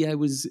did see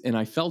and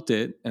I felt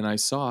it, and I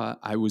saw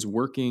I was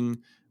working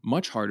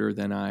much harder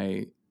than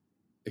I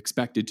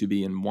expected to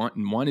be and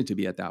wanted to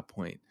be at that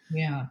point.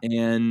 Yeah.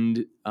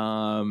 And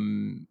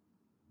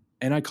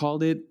I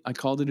called it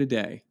a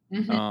day.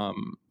 Hmm.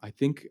 I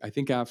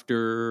think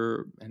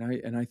after,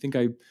 and I think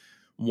I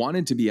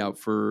wanted to be out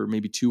for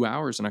maybe 2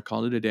 hours, and I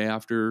called it a day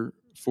after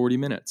 40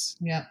 minutes.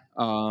 Yeah.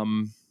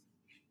 Um,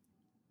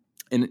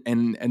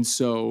 and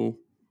so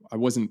I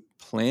wasn't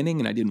planning,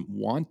 and I didn't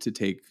want to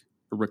take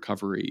a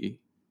recovery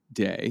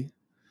day.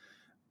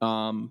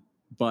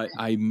 But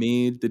I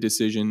made the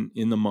decision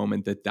in the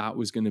moment that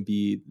was going to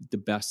be the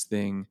best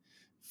thing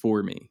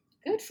for me.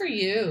 Good for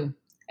you.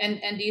 And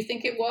do you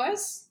think it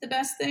was the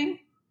best thing?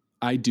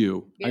 I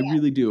do. I Yeah.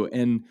 really do.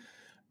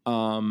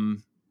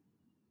 Um,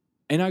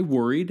 and I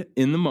worried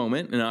in the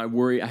moment, and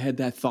I had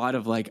that thought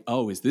of like,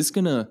 oh, is this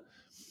gonna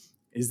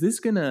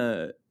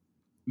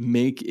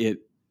make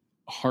it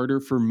harder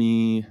for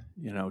me,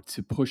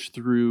 to push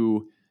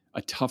through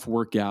a tough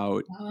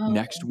workout Oh,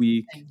 next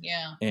week? interesting.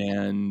 Yeah.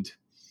 And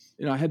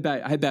I had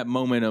that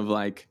moment of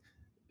like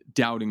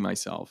doubting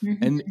myself,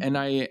 and Hmm. and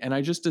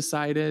I just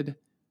decided,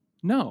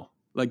 no,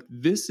 like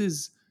this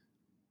is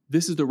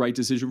the right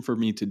decision for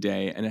me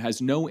today, and it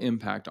has no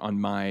impact on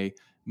my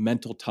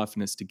mental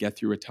toughness to get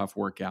through a tough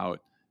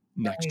workout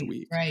next Right.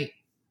 week. Right.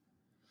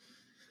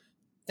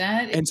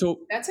 That is, And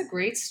so, that's a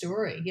great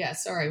story. Yeah.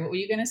 Sorry. What were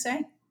you going to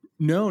say?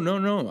 no, no,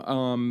 no.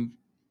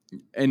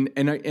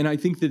 And I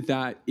think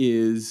that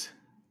is,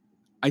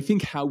 I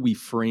think how we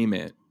frame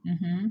it.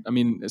 Hmm. I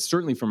mean,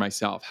 certainly for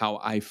myself, how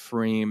I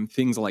frame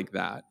things like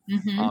that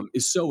Hmm.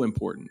 is so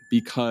important,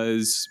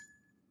 because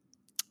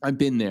I've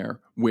been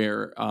there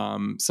where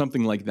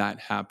something like that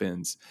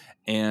happens,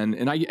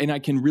 and I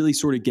can really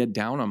sort of get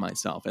down on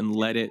myself and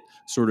let it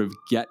sort of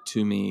get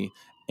to me,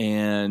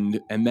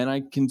 and then I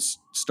can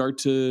start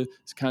to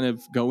kind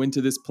of go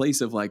into this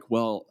place of like,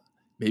 well,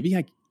 maybe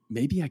I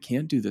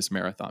can't do this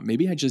marathon.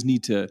 Maybe I just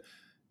need to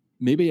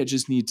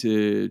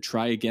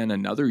try again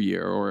another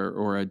year,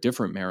 or a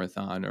different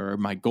marathon, or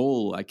my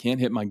goal. I can't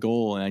hit my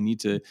goal, and I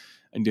need to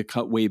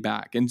cut way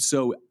back. And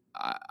so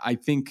I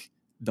think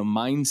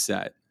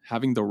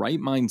having the right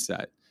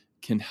mindset,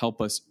 can help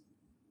us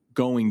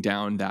going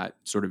down that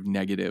sort of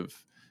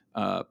negative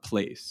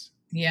place.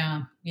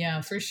 Yeah.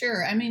 Yeah, for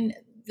sure. I mean,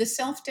 the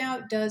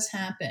self-doubt does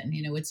happen.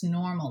 It's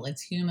normal.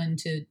 It's human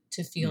to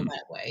feel Mm.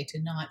 that way, to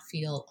not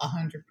feel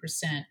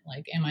 100%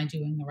 like, am I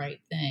doing the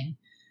right thing?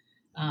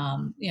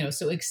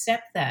 So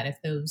accept that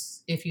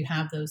if you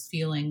have those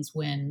feelings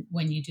when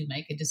you do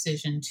make a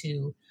decision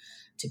to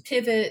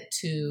pivot,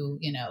 to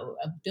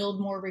build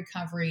more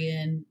recovery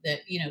in,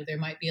 that there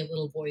might be a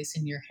little voice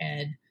in your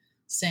head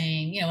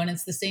saying, and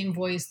it's the same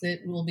voice that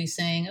will be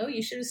saying, oh,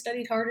 you should have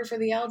studied harder for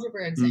the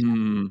algebra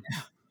exam.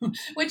 Mm.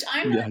 Which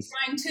I'm not Yes,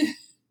 trying to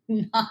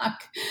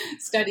knock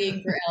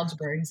studying for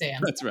algebra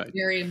exams. that's That's right.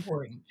 very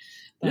important,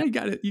 Yeah, but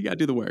you got to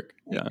do the work.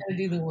 you Yeah. got to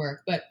do the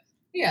work. But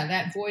yeah,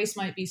 that voice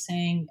might be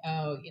saying,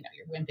 "Oh,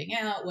 you're wimping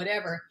out,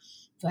 whatever."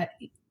 But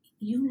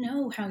you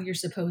know how you're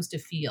supposed to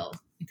feel,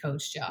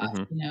 Coach Josh.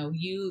 Hmm.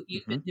 You've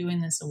Hmm. been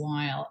doing this a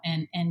while,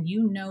 and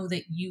you know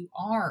that you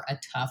are a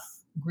tough,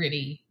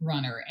 gritty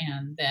runner,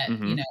 and that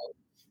Hmm.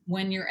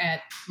 when you're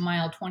at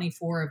mile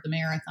 24 of the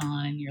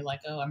marathon and you're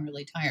like, oh, I'm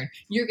really tired,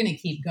 you're going to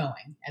keep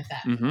going at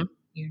that. Hmm.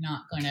 You're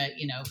not going to,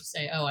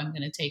 say, oh, I'm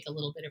going to take a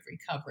little bit of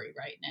recovery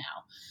right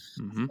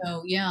now. Hmm.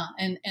 So yeah,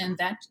 and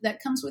that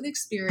comes with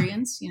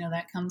experience.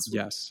 That comes with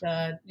Yes.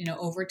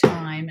 over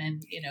time,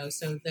 and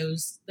so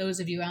those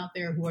of you out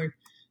there who are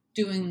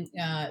doing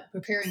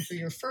preparing for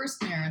your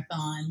first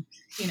marathon,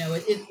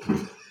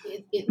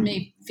 it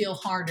may feel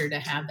harder to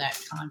have that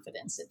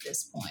confidence at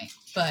this point.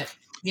 But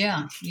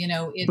yeah,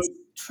 But it's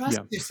trust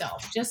yeah.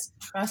 yourself. Just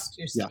trust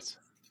yourself. Yes.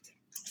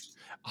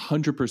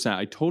 100%.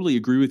 I totally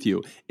agree with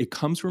you. It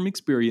comes from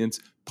experience,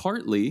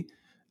 partly,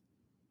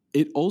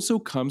 it also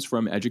comes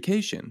from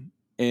education,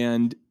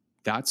 and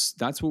that's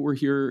what we're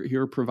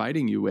here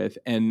providing you with.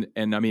 And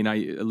I mean,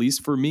 I, at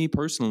least for me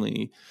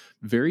personally,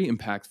 very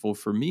impactful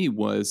for me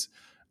was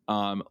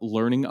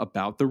learning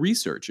about the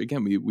research.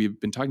 Again, we've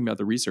been talking about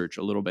the research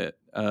a little bit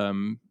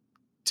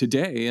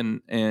today,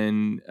 and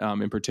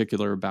in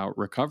particular about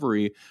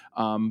recovery.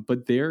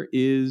 But there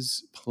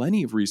is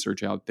plenty of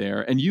research out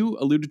there, and you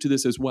alluded to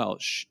this as well.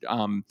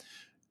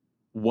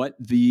 What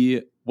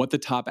the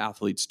top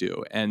athletes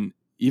do. And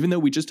even though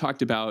we just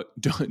talked about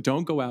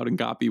don't go out and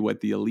copy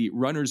what the elite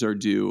runners are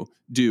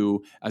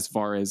do as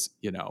far as,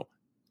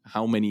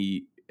 how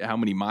many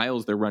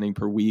miles they're running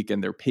per week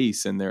and their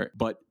pace and their,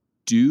 but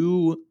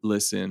do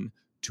listen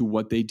to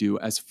what they do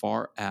as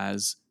far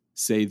as,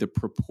 say, the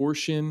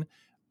proportion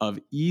of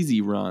easy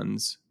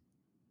runs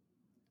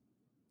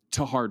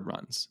to hard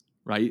runs,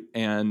 right?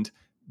 And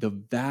the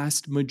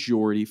vast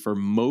majority for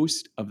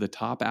most of the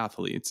top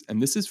athletes,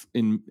 and this is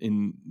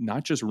in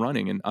not just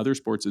running, in other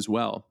sports as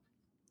well,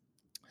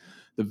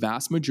 the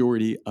vast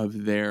majority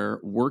of their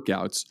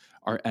workouts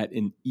are at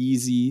an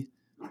easy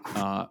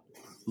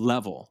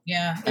level,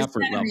 Yeah, isn't effort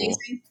that level.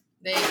 amazing?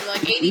 They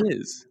like It 80.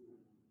 is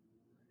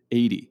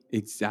 80,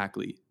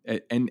 exactly.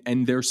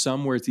 And there's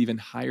some where it's even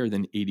higher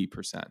than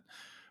 80%.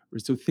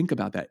 So think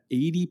about that.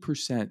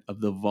 80% of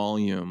the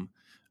volume,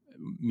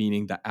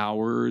 meaning the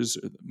hours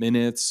or the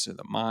minutes or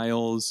the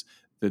miles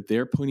that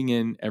they're putting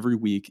in every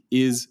week,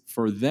 is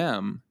for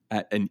them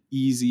at an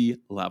easy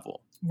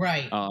level.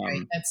 Right,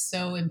 right. That's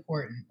so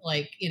important.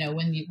 Like,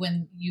 when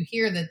you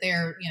hear that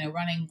they're,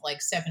 running like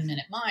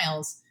 7-minute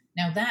miles,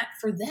 now that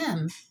for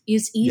them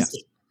is Yes.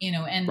 easy,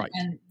 Right.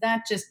 and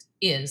that just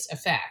is a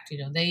fact.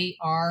 They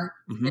are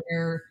Mm-hmm.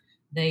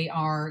 they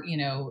are,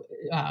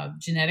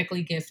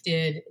 genetically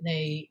gifted.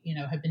 They,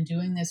 have been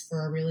doing this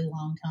for a really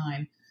long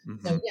time.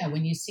 Mm-hmm. So yeah,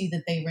 when you see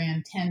that they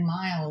ran 10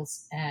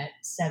 miles at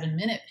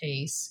 7-minute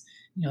pace,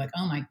 you're like,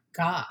 oh my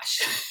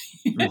gosh.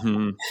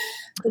 Mm-hmm.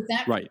 But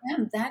that for Right.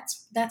 them,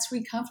 that's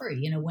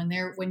recovery.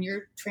 When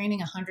you're training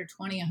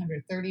 120,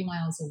 130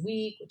 miles a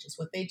week, which is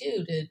what they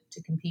do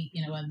to compete,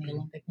 in the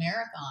Olympic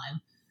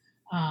marathon,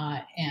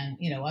 and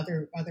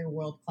other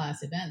world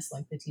class events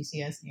like the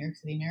TCS New York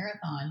City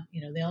Marathon.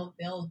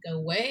 They'll go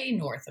way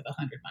north of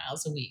 100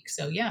 miles a week.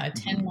 So yeah, a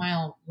Mm-hmm.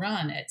 10-mile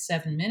run at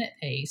 7-minute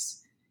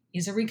pace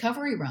is a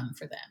recovery run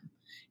for them.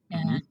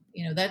 Mm-hmm.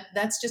 And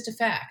that's just a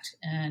fact.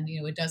 And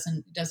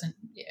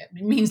it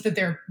means that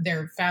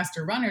they're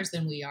faster runners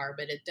than we are,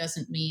 but it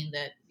doesn't mean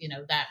that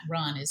that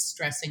run is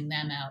stressing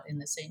them out in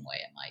the same way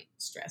it might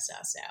stress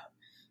us out.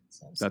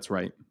 So it's That's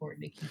right.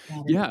 important to keep that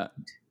in Yeah.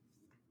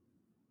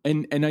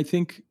 mind. And I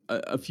think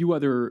a few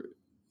other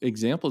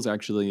examples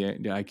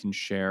actually I can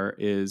share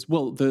is,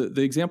 well,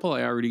 the example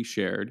I already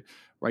shared,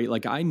 right?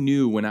 Like, I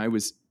knew when I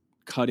was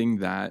cutting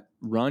that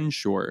run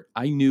short,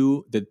 I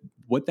knew that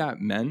what that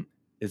meant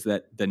is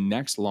that the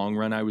next long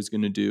run I was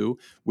going to do,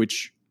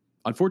 which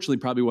unfortunately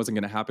probably wasn't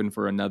going to happen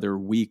for another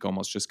week,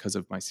 almost just because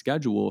of my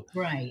schedule,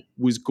 Right.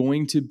 was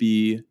going to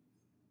be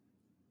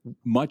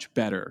much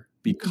better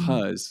Mhm.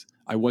 because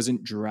I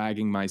wasn't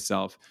dragging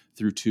myself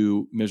through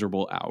 2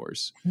 miserable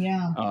hours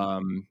Yeah.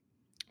 um,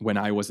 when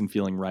I wasn't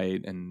feeling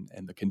right and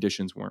the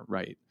conditions weren't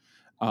right.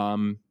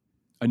 Um,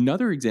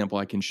 Another example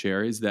I can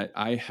share is that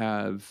I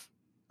have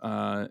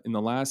in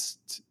the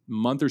last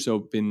month or so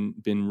been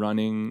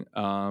running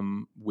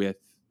with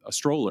a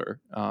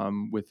stroller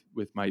with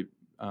my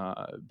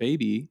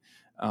baby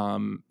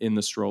in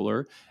the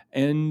stroller,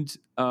 and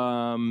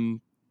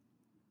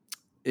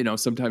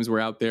sometimes we're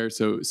out there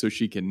so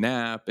she can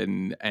nap,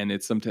 and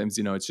it's sometimes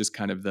it's just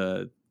kind of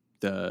the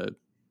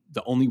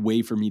the only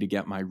way for me to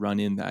get my run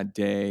in that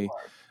day.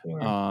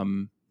 Sure.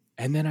 um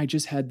and then I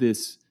just had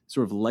this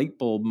sort of light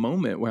bulb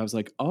moment where I was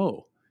like,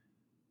 oh,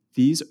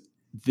 these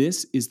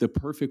this is the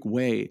perfect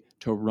way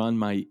to run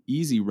my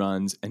easy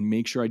runs and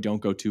make sure I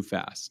don't go too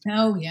fast.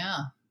 Oh yeah.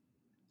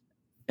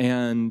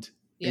 And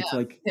Yeah. it's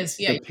like Because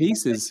the you can't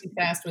pace go is, too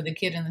fast with a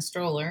kid in the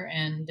stroller,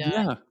 and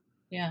yeah,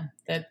 yeah,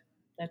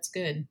 that's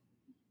good.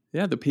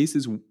 the pace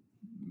is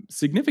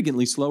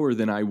significantly slower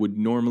than I would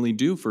normally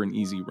do for an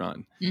easy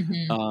run.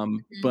 Hmm.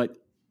 But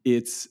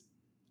it's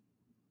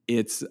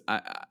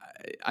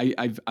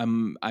I've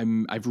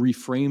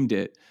reframed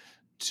it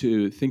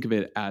to think of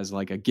it as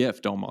like a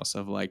gift, almost,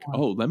 of like,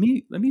 oh, let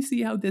me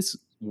see how this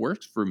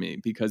works for me,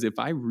 because if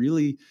I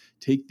really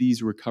take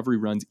these recovery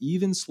runs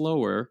even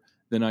slower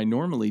than I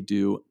normally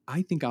do,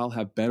 I think I'll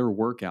have better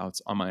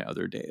workouts on my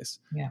other days.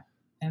 Yeah,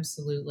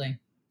 absolutely.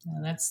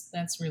 No,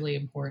 that's really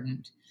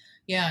important.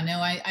 Yeah, no,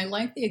 I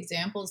like the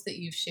examples that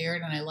you've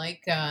shared, and I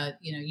like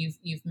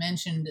you've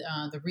mentioned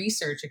the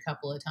research a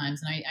couple of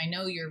times, and I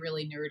know you're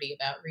really nerdy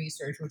about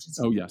research, which is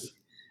Oh, great. yes.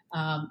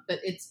 But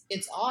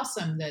it's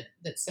awesome that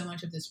so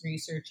much of this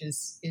research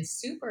is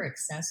super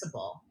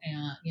accessible.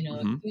 And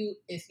Hmm.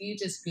 if you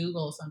just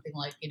Google something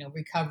like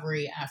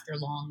recovery after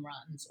long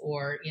runs,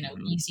 or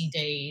Hmm.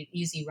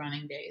 easy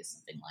running days,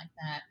 something like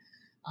that,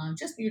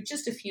 you're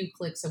just a few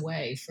clicks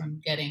away from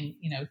getting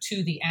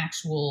to the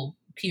actual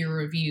peer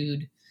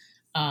reviewed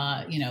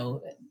uh, you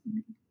know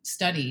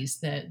studies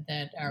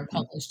that are Mhm.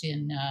 published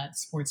in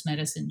sports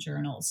medicine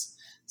journals.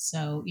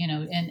 So,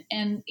 and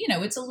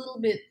it's a little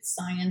bit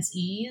science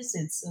ease.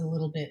 It's a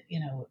little bit,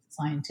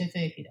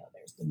 scientific.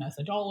 There's the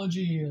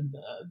methodology and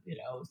the,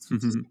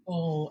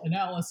 statistical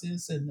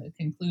analysis and the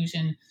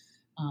conclusion.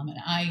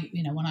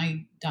 And when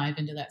I dive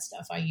into that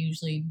stuff, I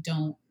usually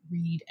don't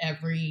read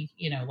every,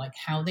 like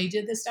how they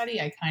did the study.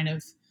 I kind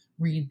of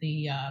read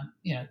the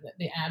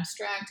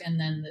abstract and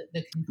then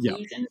the Yeah.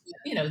 conclusion.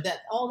 That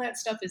all that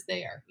stuff is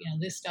there.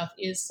 This stuff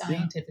is Yeah.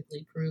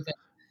 scientifically proven.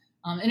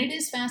 And it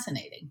is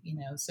fascinating,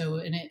 so,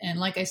 and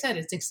like I said,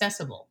 it's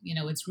accessible.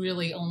 It's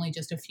really only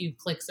just a few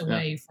clicks Yeah.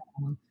 away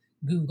from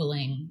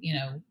Googling,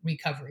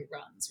 recovery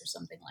runs or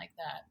something like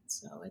that.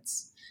 So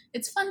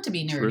it's fun to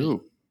be nerdy.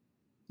 True.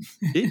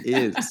 It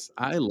is.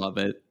 I love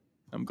it.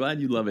 I'm glad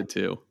you love it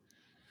too.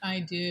 I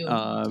do. I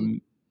do.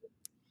 Um,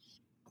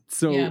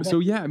 Yeah, so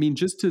but yeah, I mean,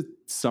 just to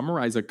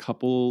summarize a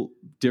couple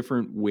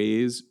different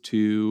ways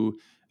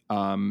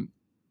um,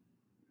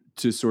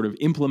 to sort of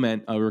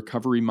implement a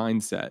recovery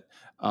mindset.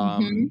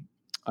 mhm.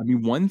 I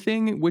mean, one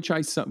thing which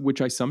I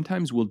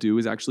sometimes will do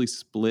is actually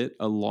split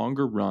a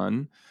longer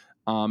run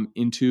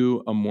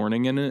into a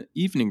morning and an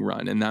evening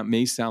run, and that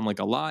may sound like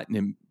a lot,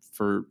 and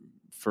for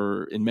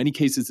in many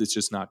cases it's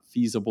just not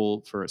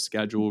feasible for a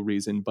schedule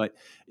reason, but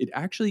it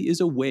actually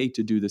is a way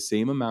to do the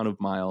same amount of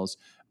miles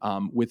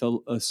with a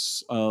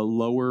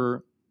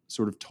lower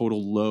sort of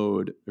total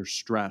load or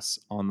stress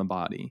on the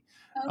body.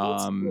 Oh,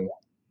 that's cool. Um,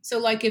 So,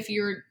 like, if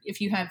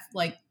you have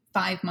like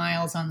 5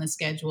 miles on the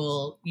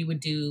schedule, you would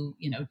do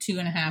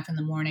 2.5 in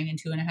the morning and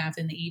 2.5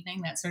 in the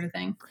evening, that sort of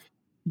thing.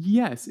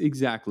 Yes,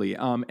 exactly.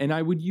 And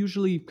I would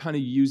usually kind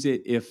of use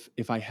it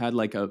if I had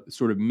like a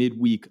sort of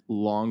midweek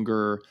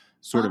longer,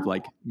 sort of Oh,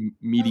 like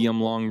medium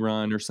okay. long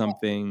run or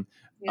something.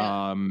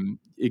 Yeah.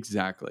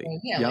 Exactly.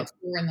 Yeah, like Yep.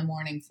 4 in the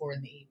morning, 4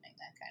 in the evening,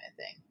 that kind of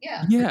thing.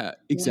 Yeah, for Yeah, different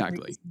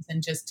exactly. reasons,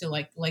 and just to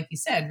like you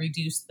said,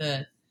 reduce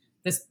the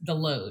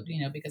load.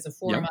 Because a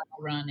four Yep. mile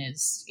run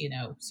is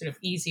sort of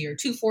easier.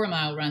 2 4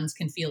 mile runs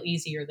can feel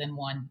easier than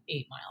one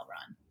 8 mile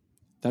run.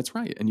 That's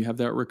right. And you have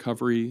that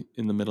recovery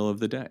in the middle of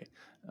the day.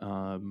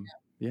 Um,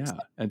 yeah. Except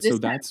And this so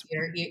time of that's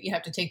year, you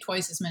have to take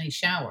twice as many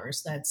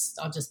showers.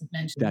 I'll just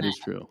mention that that. is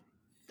true.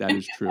 That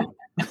is true.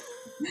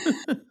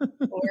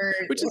 Or,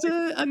 Which is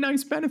or a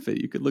nice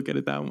benefit. You could look at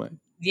it that way.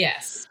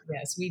 yes,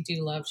 yes, we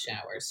do love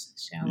showers.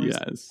 Showers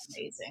are Yes.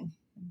 amazing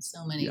in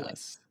so many ways.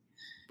 Yes.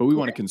 But we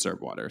want to Great.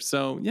 conserve water.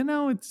 So,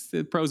 it's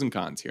the pros and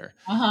cons here.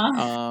 Uh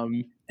huh.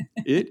 Um,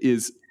 it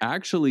is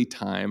actually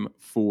time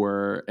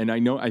for, and I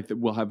know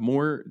we'll have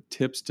more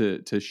tips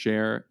to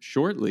share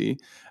shortly,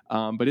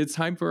 but it's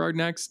time for our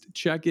next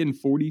check in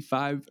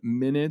 45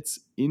 minutes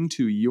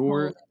into Oh,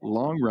 your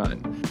long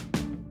run.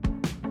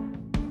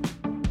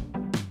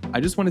 I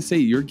just want to say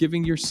you're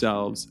giving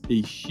yourselves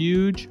a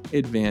huge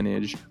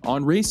advantage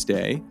on race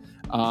day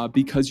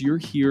because you're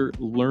here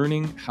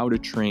learning how to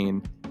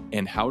train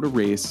and how to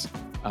race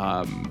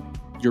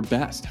your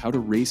best, how to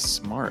race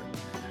smart.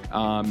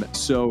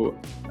 So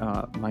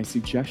my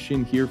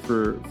suggestion here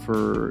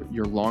for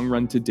your long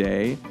run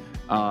today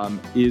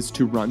is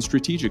to run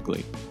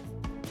strategically.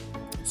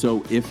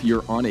 So if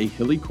you're on a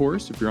hilly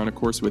course, if you're on a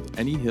course with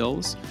any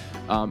hills,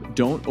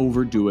 don't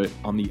overdo it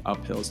on the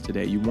uphills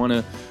today. You want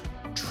to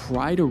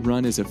try to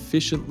run as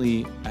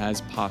efficiently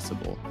as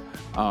possible,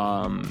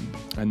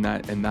 and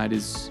that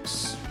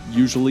is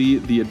usually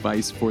the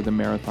advice for the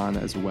marathon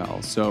as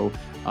well. So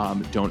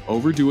don't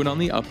overdo it on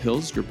the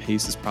uphills. Your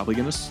pace is probably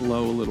going to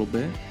slow a little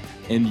bit,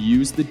 and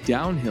use the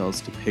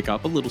downhills to pick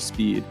up a little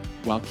speed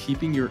while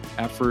keeping your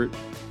effort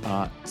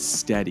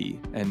steady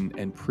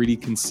and pretty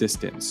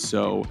consistent.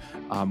 So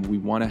we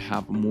want to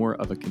have more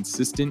of a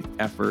consistent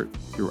effort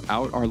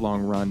throughout our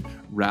long run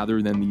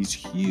rather than these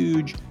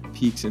huge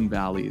peaks and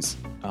valleys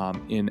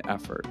in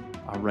effort.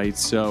 All right,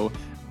 so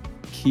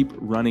keep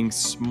running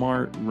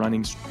smart,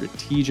 running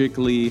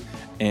strategically,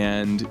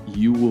 and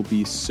you will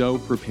be so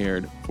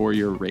prepared for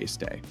your race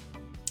day.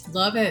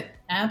 love it.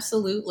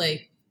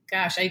 Absolutely.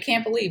 Gosh, I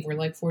can't believe we're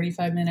like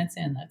 45 minutes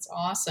in. That's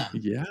awesome.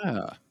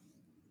 Yeah.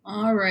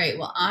 All right.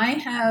 Well, I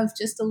have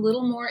just a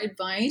little more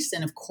advice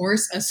and, of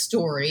course, a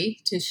story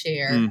to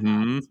share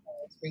Mm-hmm. as far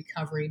as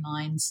recovery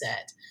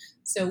mindset.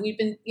 So we've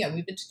been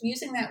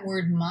using that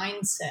word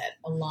mindset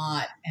a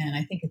lot, and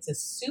I think it's a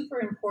super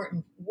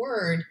important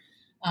word.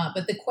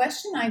 But the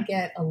question I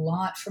get a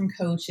lot from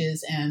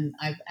coaches, and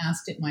I've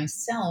asked it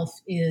myself,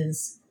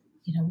 is,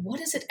 what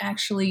does it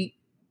actually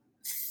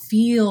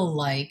feel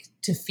like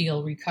to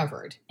feel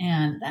recovered?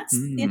 And that's,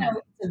 Mm.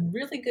 it's a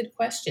really good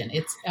question.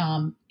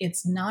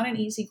 It's not an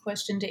easy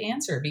question to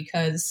answer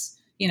because,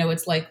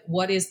 it's like,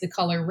 what is the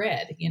color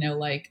red?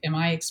 Like, am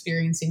I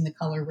experiencing the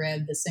color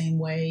red the same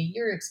way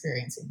you're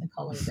experiencing the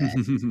color red?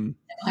 Am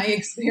I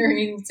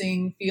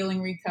experiencing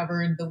feeling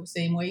recovered the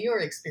same way you're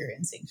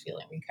experiencing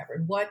feeling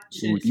recovered? What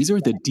should Ooh, it feel these are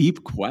the like?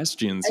 deep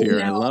questions I here.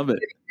 know I love I'm it.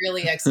 getting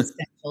really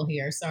existential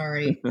here.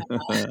 Sorry.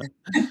 But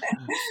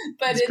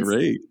That's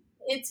great.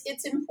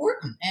 it's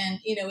important, and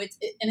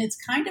it's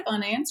kind of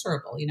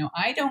unanswerable.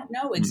 I don't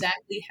know Mm.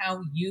 exactly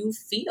how you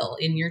feel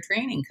in your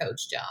training,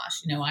 Coach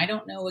Josh. I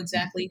don't know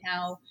exactly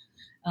how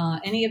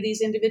any of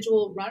these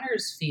individual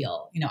runners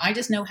feel. I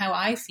just know how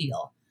I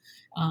feel.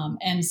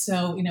 And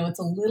so, it's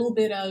a little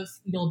bit of,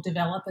 you'll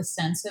develop a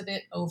sense of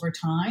it over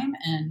time.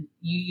 And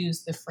you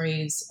used the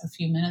phrase a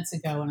few minutes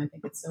ago, and I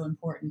think it's so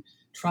important: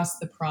 trust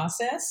the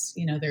process.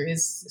 There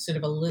is sort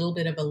of a little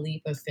bit of a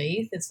leap of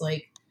faith. It's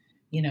like,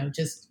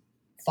 just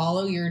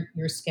follow your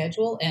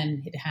schedule,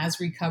 and it has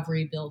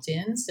recovery built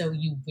in. So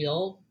you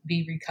will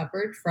be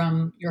recovered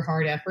from your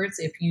hard efforts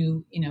if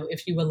you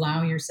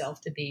allow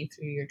yourself to be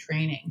through your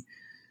training.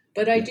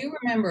 But I Yeah. do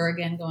remember,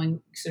 again,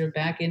 going sort of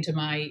back into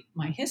my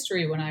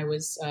history when I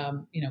was,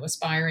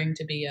 aspiring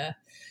to be a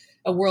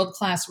world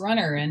class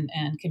runner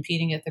and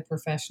competing at the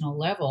professional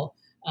level.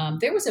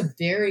 There was a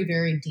very,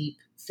 very deep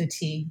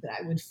fatigue that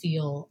I would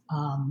feel,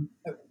 on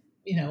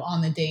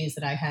the days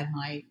that I had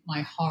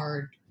my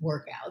hard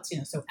workouts.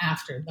 So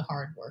after the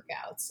hard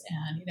workouts,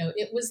 and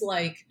it was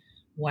like,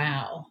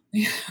 wow,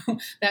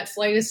 that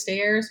flight of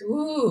stairs,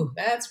 ooh,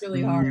 that's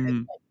really hard.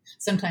 Mm.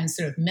 Sometimes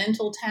sort of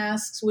mental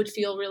tasks would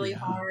feel really Yeah.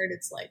 hard.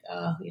 It's like,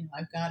 oh,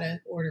 I've got to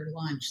order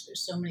lunch.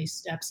 There's so many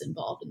steps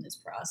involved in this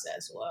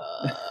process.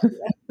 Whoa.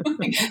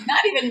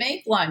 Not even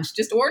make lunch,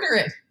 just order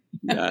it.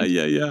 Yeah.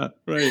 Yeah. Yeah.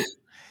 Right.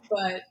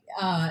 But,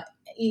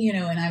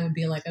 and I would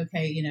be like,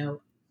 okay,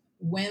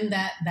 when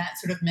that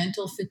sort of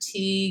mental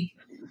fatigue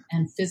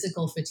and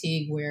physical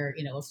fatigue, where,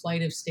 a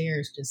flight of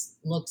stairs just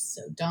looks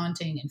so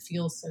daunting and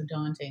feels so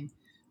daunting,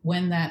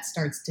 when that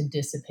starts to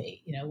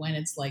dissipate, when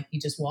it's like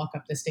you just walk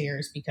up the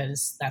stairs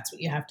because that's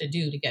what you have to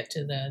do to get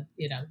to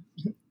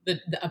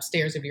the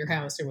upstairs of your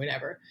house or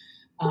whatever.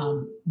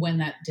 When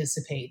that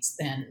dissipates,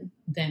 then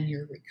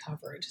you're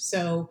recovered.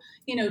 So,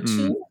 Mm.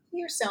 to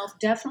yourself,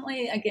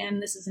 definitely, again,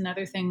 this is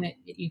another thing that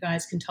you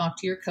guys can talk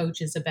to your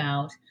coaches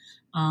about.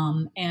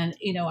 And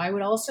I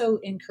would also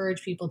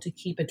encourage people to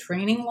keep a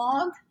training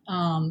log,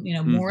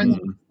 more than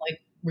Hmm.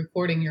 like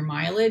recording your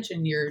mileage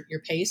and your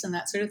pace and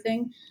that sort of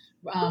thing.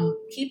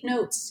 Keep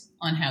notes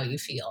on how you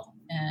feel,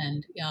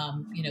 and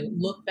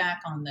look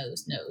back on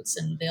those notes,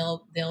 and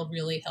they'll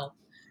really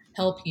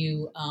help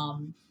you,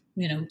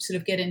 sort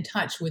of get in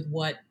touch with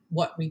what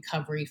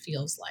recovery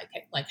feels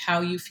like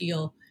how you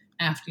feel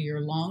after your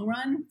long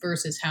run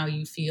versus how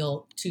you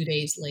feel 2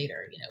 days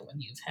later,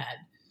 when you've had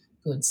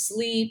good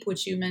sleep,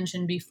 which you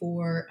mentioned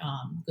before,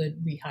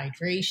 good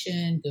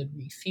rehydration, good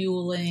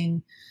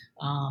refueling,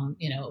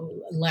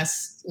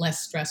 less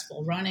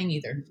stressful running,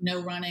 either no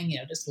running,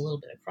 just a little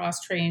bit of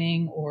cross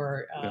training,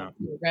 or Yeah.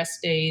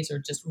 rest days, or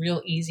just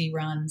real easy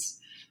runs.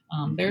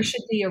 There Hmm.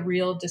 should be a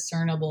real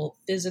discernible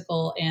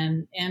physical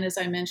and, as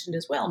I mentioned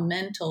as well,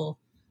 mental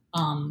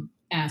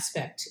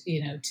aspect,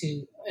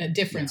 to a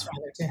difference Yeah.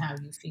 rather, to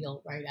how you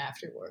feel right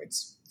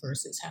afterwards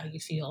versus how you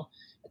feel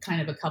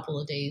kind of a couple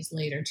of days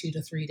later, 2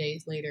 to 3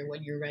 days later,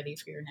 when you're ready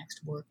for your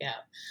next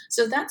workout.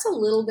 So that's a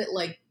little bit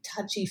like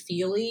touchy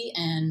feely,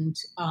 and,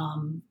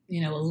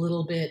 a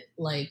little bit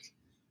like,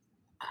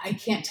 I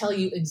can't tell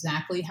you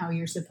exactly how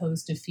you're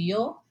supposed to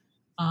feel.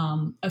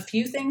 A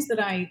few things that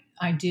I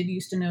did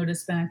used to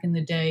notice back in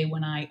the day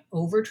when I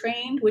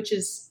overtrained, which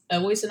is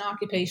always an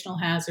occupational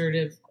hazard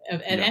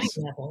at any Yes.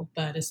 level,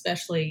 but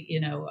especially,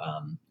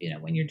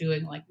 when you're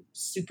doing like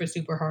super,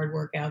 super hard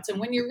workouts, and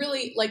when you're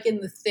really like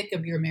in the thick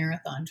of your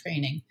marathon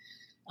training.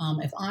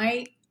 If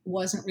I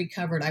wasn't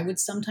recovered, I would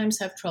sometimes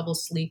have trouble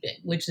sleeping,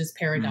 which is Mm.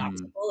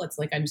 paradoxical. It's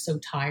like, I'm so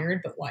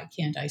tired, but why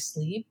can't I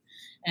sleep?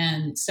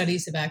 And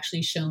studies have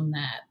actually shown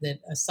that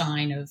a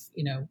sign of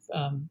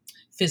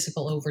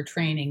physical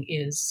overtraining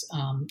is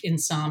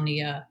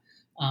insomnia,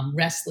 Mm.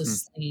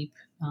 restless sleep.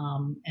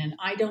 And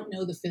I don't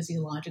know the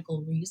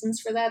physiological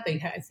reasons for that.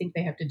 I think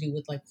they have to do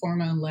with like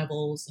hormone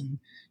levels and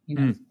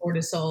Mm.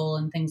 cortisol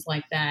and things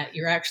like that.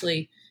 You're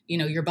actually,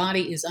 your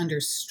body is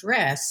under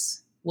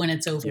stress when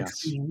it's Yes.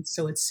 overtrained,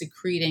 so it's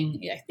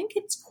secreting. I think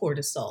it's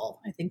cortisol.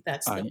 I think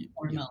that's the Yeah.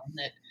 hormone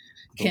that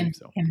I can believe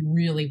so. can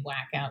really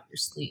whack out your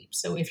sleep.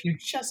 So if you're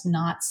just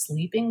not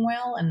sleeping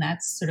well, and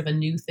that's sort of a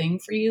new thing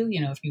for you,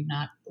 if you're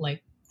not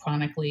like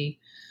chronically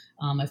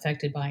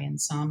affected by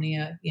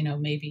insomnia,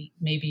 maybe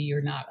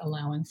you're not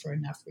allowing for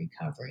enough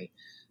recovery.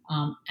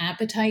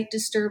 Appetite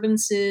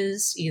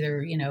disturbances,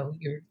 either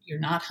you're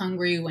not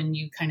hungry when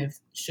you kind of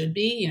should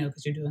be,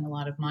 because you're doing a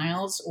lot of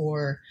miles,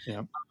 or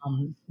Yeah.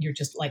 you're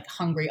just like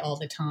hungry all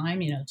the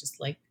time, just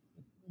like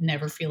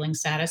never feeling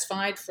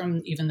satisfied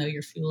from, even though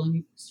you're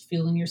fueling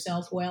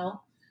yourself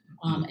well.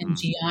 And Hmm.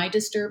 GI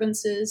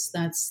disturbances,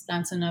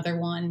 that's another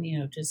one,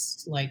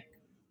 just like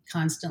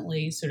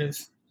constantly sort of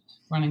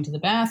running to the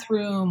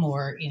bathroom,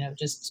 or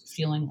just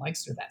feeling like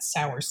sort of that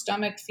sour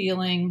stomach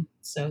feeling.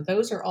 So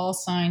those are all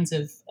signs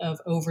of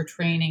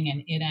overtraining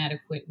and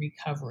inadequate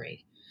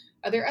recovery.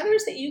 Are there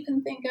others that you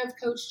can think of,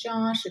 Coach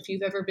Josh, if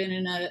you've ever been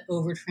in an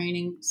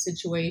overtraining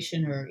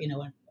situation, or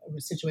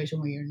a situation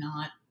where you're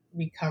not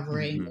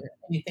recovering, Hmm. or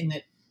anything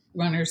that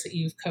runners that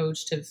you've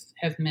coached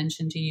have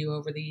mentioned to you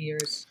over the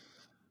years?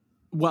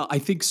 Well, I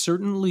think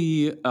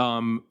certainly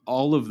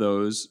all of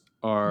those.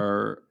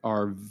 are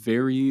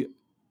very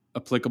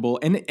applicable,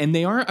 and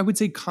they are, I would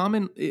say,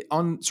 common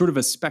on sort of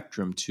a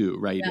spectrum too,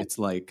 right? Yeah. It's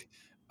like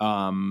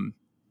um,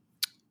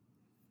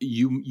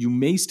 you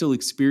may still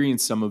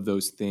experience some of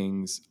those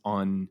things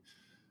on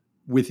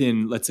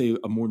within, let's say,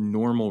 a more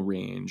normal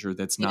range, or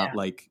that's not Yeah.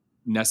 like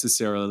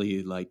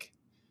necessarily like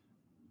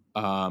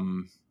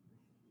um,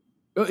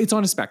 it's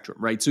on a spectrum,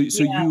 right? So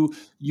Yeah.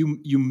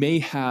 you may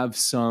have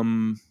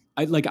some.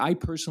 I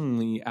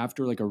personally,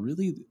 after like a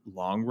really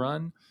long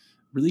run,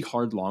 really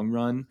hard long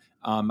run,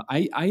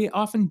 I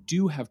often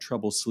do have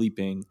trouble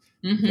sleeping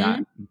Mm-hmm.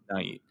 that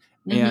night,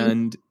 Mm-hmm.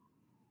 and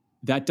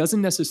that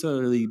doesn't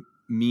necessarily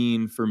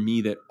mean for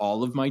me that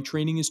all of my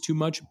training is too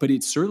much, but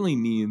it certainly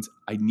means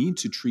I need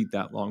to treat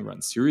that long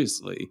run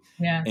seriously.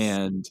 Yes.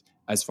 And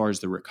as far as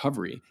the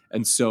recovery.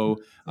 And so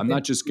It's a I'm good.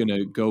 not just going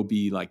to go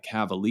be like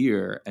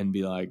cavalier and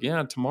be like,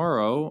 yeah,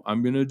 tomorrow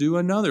I'm going to do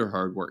another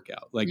hard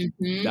workout. Like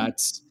Mm-hmm.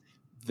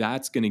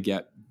 that's going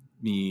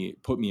to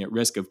put me at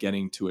risk of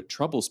getting to a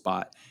trouble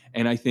spot.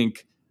 And I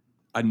think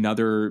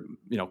another,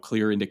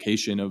 clear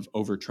indication of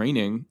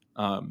overtraining,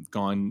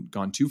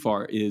 gone too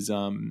far, is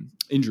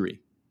injury.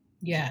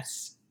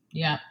 Yes.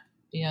 Yeah.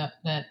 Yeah.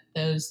 That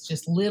those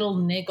just little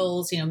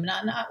niggles,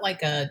 not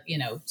like a,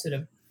 sort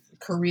of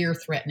career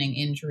threatening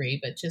injury,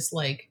 but just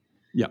like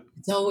Yeah.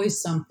 it's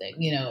always something,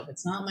 if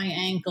it's not my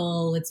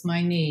ankle, it's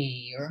my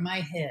knee or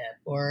my hip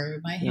or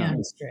my Yeah.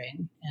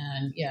 hamstring.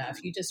 And yeah,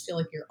 if you just feel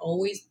like you're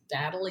always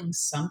battling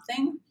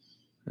something,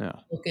 Yeah.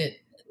 look at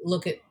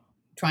look at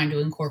trying to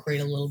incorporate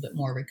a little bit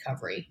more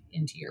recovery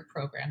into your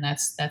program.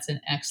 That's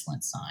an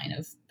excellent sign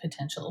of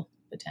potential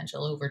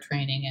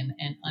overtraining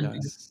and under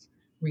Yes.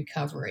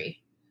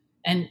 recovery.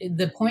 And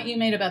the point you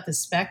made about the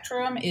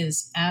spectrum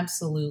is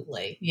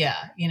absolutely,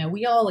 yeah.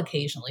 We all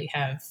occasionally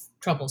have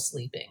trouble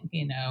sleeping,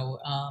 and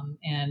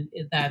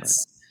Right.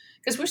 that's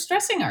because we're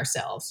stressing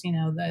ourselves.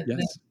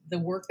 Yes. The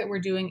work that we're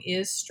doing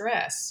is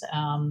stress,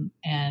 and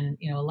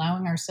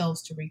allowing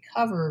ourselves to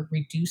recover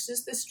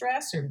reduces the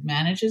stress or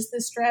manages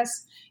the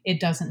stress. It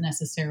doesn't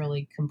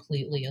necessarily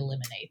completely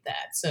eliminate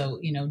that. So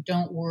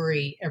don't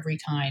worry every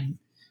time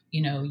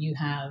you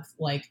have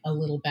like a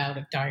little bout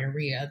of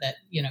diarrhea that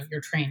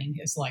your training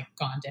has like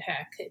gone to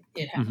heck.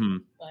 It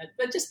happens, Hmm.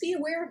 but just be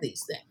aware of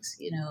these things.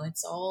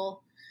 It's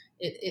all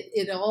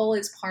it all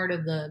is part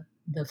of the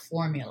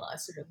formula.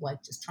 Sort of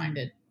like just trying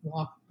to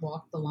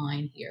walk the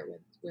line here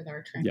with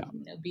our Yeah.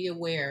 training. Be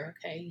aware.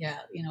 Okay, yeah,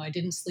 I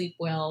didn't sleep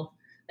well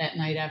that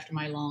night after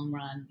my long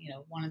run.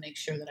 Want to make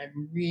sure that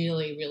I'm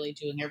really, really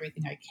doing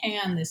everything I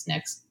can this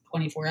next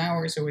 24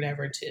 hours or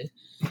whatever to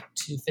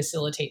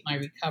facilitate my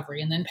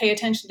recovery, and then pay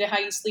attention to how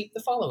you sleep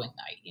the following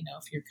night.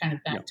 If you're kind of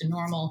Yeah. back to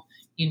normal,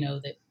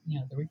 that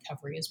the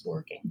recovery is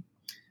working,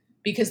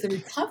 because the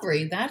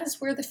recovery, that is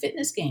where the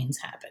fitness gains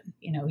happen.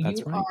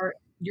 That's right.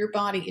 Your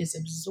body is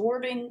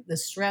absorbing the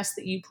stress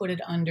that you put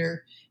it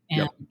under,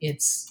 and Yep.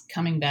 it's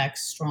coming back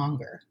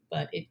stronger,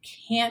 but it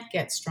can't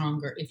get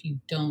stronger if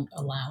you don't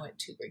allow it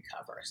to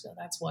recover. So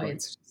that's why Right.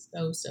 it's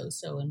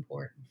so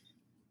important.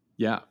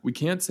 Yeah. We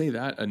can't say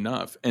that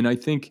enough. And I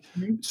think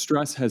Mhm.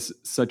 stress has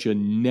such a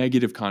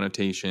negative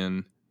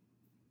connotation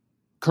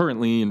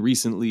currently and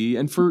recently,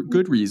 and for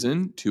good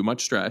reason. Too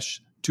much stress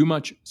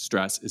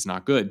is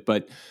not good.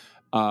 But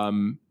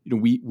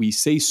we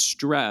say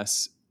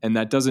stress, and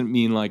that doesn't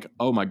mean like,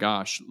 oh my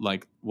gosh,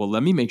 like, well,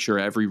 let me make sure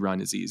every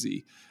run is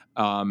easy.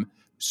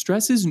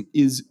 Stress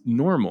is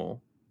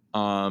normal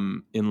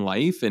in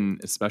life, and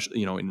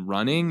especially in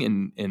running,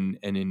 and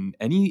in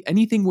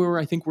anything where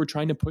I think we're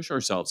trying to push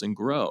ourselves and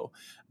grow.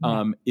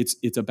 Yeah.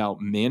 It's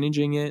about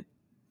managing it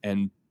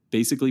and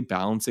basically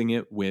balancing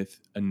it with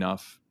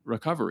enough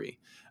recovery.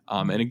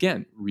 And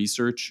again,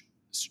 research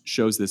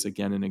shows this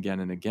again and again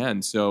and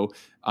again. So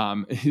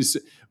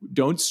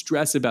don't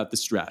stress about the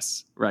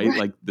stress, right? Right.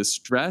 Like the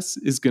stress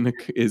is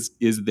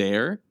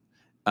there,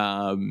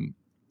 um,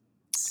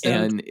 So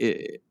and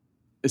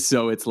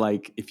so it's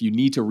like if you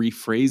need to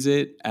rephrase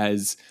it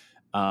as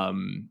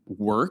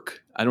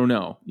work, I don't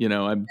know.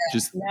 I'm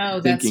just no,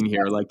 thinking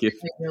here, that's like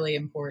really, really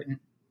important.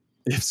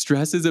 if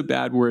stress is a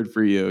bad word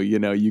for you,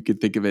 you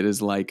could think of it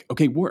as like,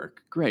 okay,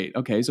 work, great.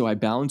 Okay, so I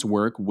balance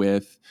work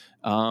with,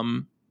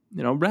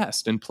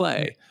 rest and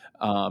play.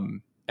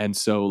 And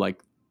so,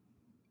 like,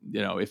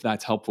 if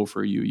that's helpful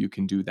for you, you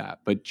can do that.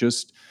 But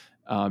just,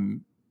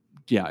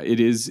 yeah,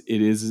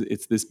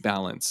 it's this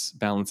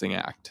balancing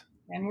act.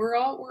 And we're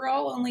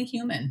all only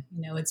human.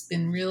 It's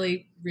been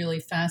really, really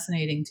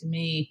fascinating to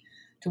me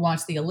to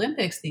watch the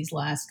Olympics these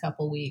last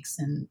couple weeks,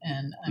 and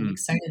I'm Mm.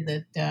 excited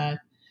that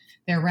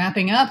they're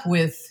wrapping up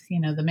with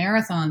the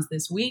marathons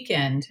this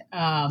weekend.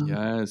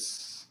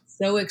 Yes.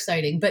 So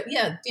exciting. But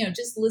yeah,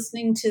 just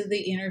listening to the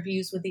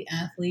interviews with the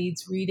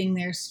athletes, reading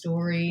their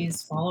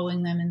stories,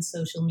 following them in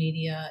social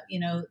media,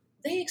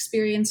 they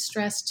experience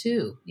stress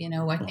too. I think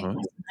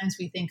Uh-huh. sometimes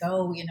we think,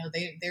 oh,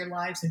 their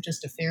lives are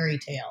just a fairy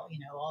tale.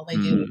 All they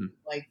do is Mm.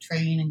 like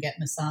train and get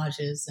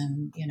massages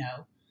and,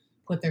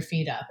 put their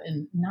feet up,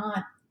 and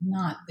not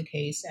the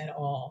case at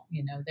all.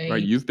 Right. They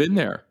You've been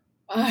there.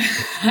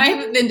 I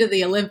haven't been to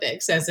the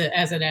Olympics as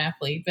an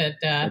athlete, but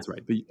That's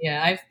right. But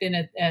yeah, I've been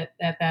at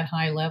that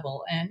high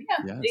level, and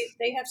yeah, yes.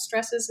 they have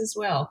stresses as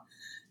well.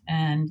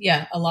 And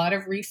yeah, a lot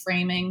of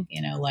reframing,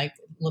 like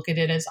look at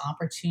it as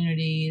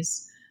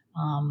opportunities.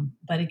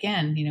 But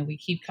again, we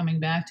keep coming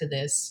back to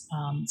this,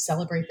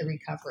 celebrate the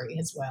recovery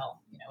as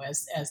well,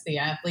 as the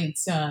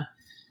athletes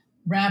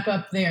wrap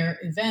up their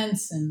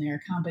events and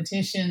their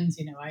competitions.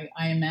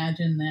 I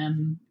imagine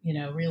them,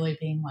 really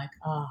being like,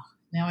 oh,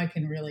 now I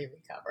can really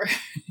recover.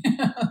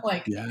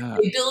 Like Yeah.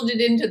 they build it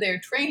into their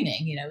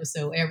training,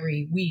 so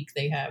every week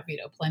they have,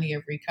 plenty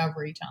of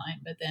recovery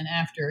time. But then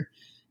after,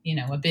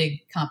 a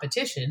big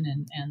competition,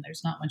 and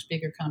there's not much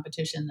bigger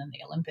competition than the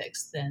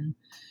Olympics, then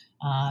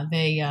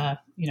they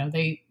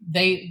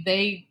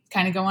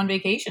kind of go on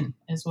vacation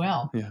as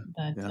well. Yeah.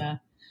 But Yeah.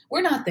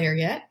 we're not there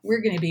yet.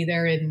 We're going to be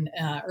there in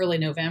early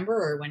November,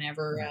 or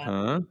whenever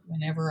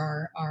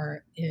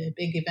our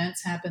big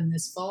events happen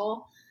this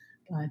fall.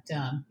 But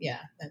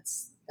yeah,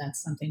 that's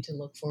something to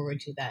look forward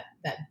to. That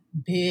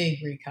big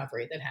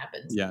recovery that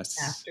happens Yes.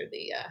 after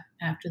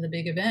the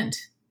big event.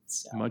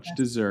 So Much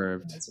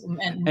deserved.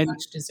 and And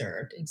much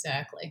deserved.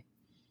 Exactly.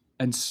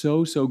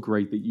 so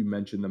great that you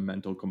mentioned the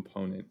mental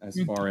component as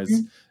far as,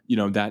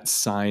 Mhm. that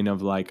sign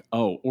of like,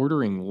 oh,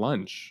 ordering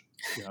lunch,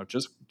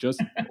 just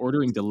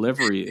ordering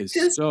delivery is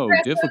Just so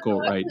press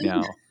difficult that right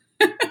button. now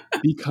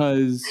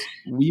because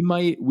we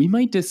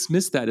might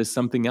dismiss that as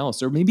something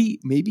else, or maybe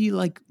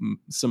like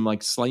some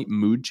like slight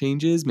mood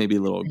changes, maybe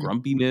a little Mhm.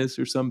 grumpiness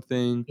or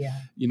something.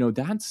 Yeah,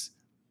 That's,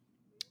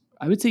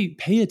 I would say,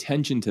 pay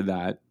attention to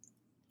that,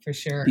 for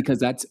sure. because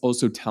that's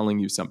also telling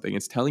you something.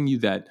 It's telling you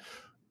that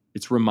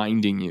it's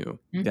reminding you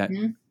that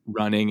Hmm.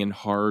 running and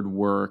hard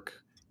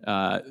work,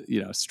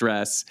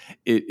 stress,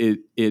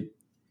 it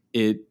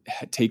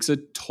takes a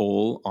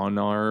toll on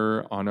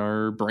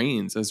our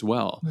brains as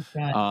well. You've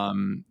got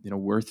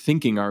We're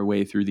thinking our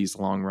way through these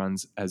long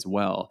runs as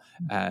well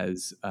it.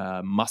 as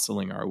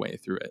muscling our way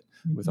through it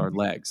with our Mhm.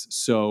 legs.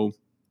 So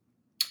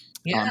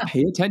Yeah,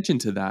 pay attention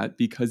to that,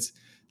 because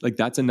like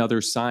that's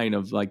another sign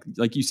of like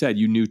you said,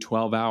 you knew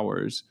 12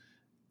 hours,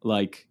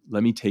 like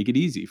let me take it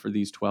easy for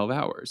these 12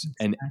 hours,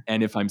 and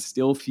exactly. if I'm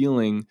still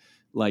feeling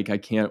like I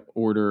can't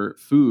order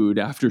food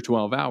after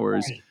 12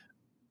 hours, Right.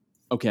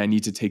 okay, I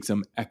need to take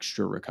some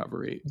extra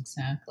recovery.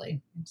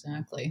 Exactly.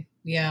 Exactly.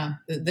 Yeah.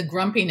 The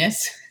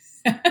grumpiness.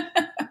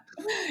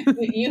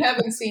 You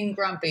haven't seen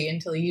grumpy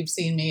until you've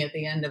seen me at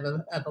the end of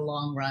a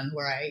long run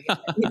where I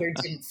either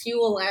didn't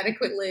fuel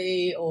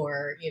adequately,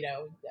 or,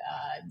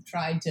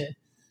 tried to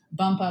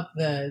bump up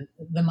the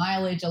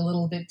mileage a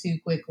little bit too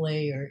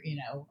quickly, or,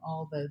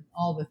 all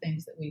the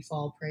things that we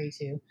fall prey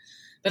to.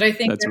 But I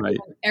think That's right.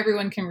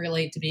 everyone can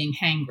relate to being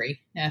hangry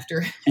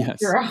after after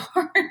Yes. a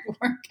hard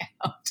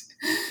workout.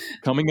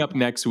 Coming up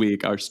next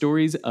week, our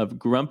stories of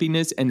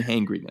grumpiness and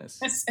hangriness.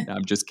 No,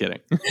 I'm just kidding.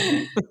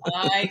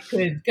 I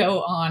could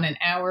go on. An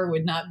hour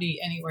would not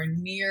be anywhere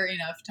near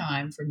enough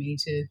time for me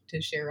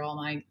to share all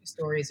my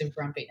stories of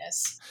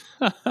grumpiness.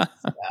 So,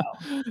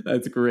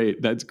 That's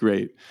great. That's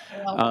great.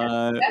 well,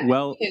 that may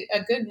Well, be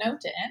a good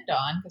note to end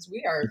on, because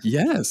we are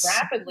yes.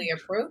 rapidly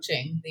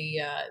approaching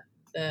the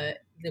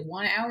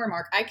 1 hour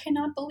mark. I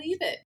cannot believe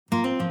it.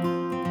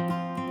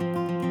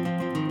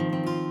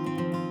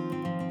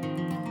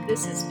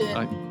 This has Uh,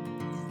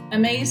 been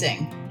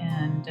amazing,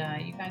 and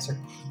you guys are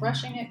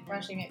crushing it,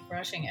 crushing it,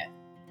 crushing it.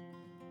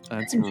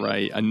 That's Enjoy.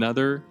 right.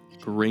 Another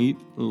great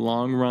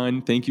long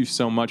run. Thank you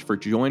so much for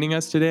joining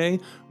us today.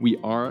 We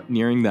are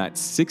nearing that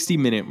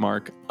 60-minute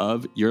mark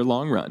of your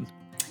long run.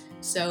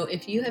 So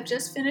if you have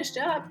just finished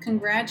up,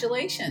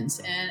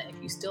 congratulations. And if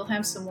you still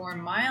have some more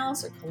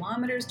miles or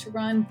kilometers to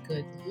run,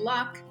 good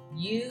luck.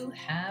 You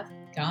have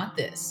got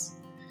this.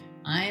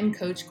 I'm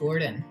Coach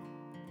Gordon.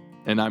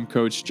 And I'm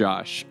Coach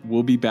Josh.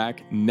 We'll be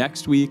back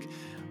next week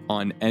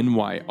on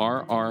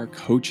NYRR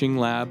Coaching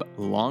Lab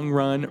Long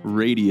Run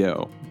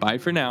Radio. Bye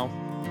for now.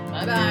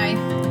 Bye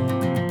bye.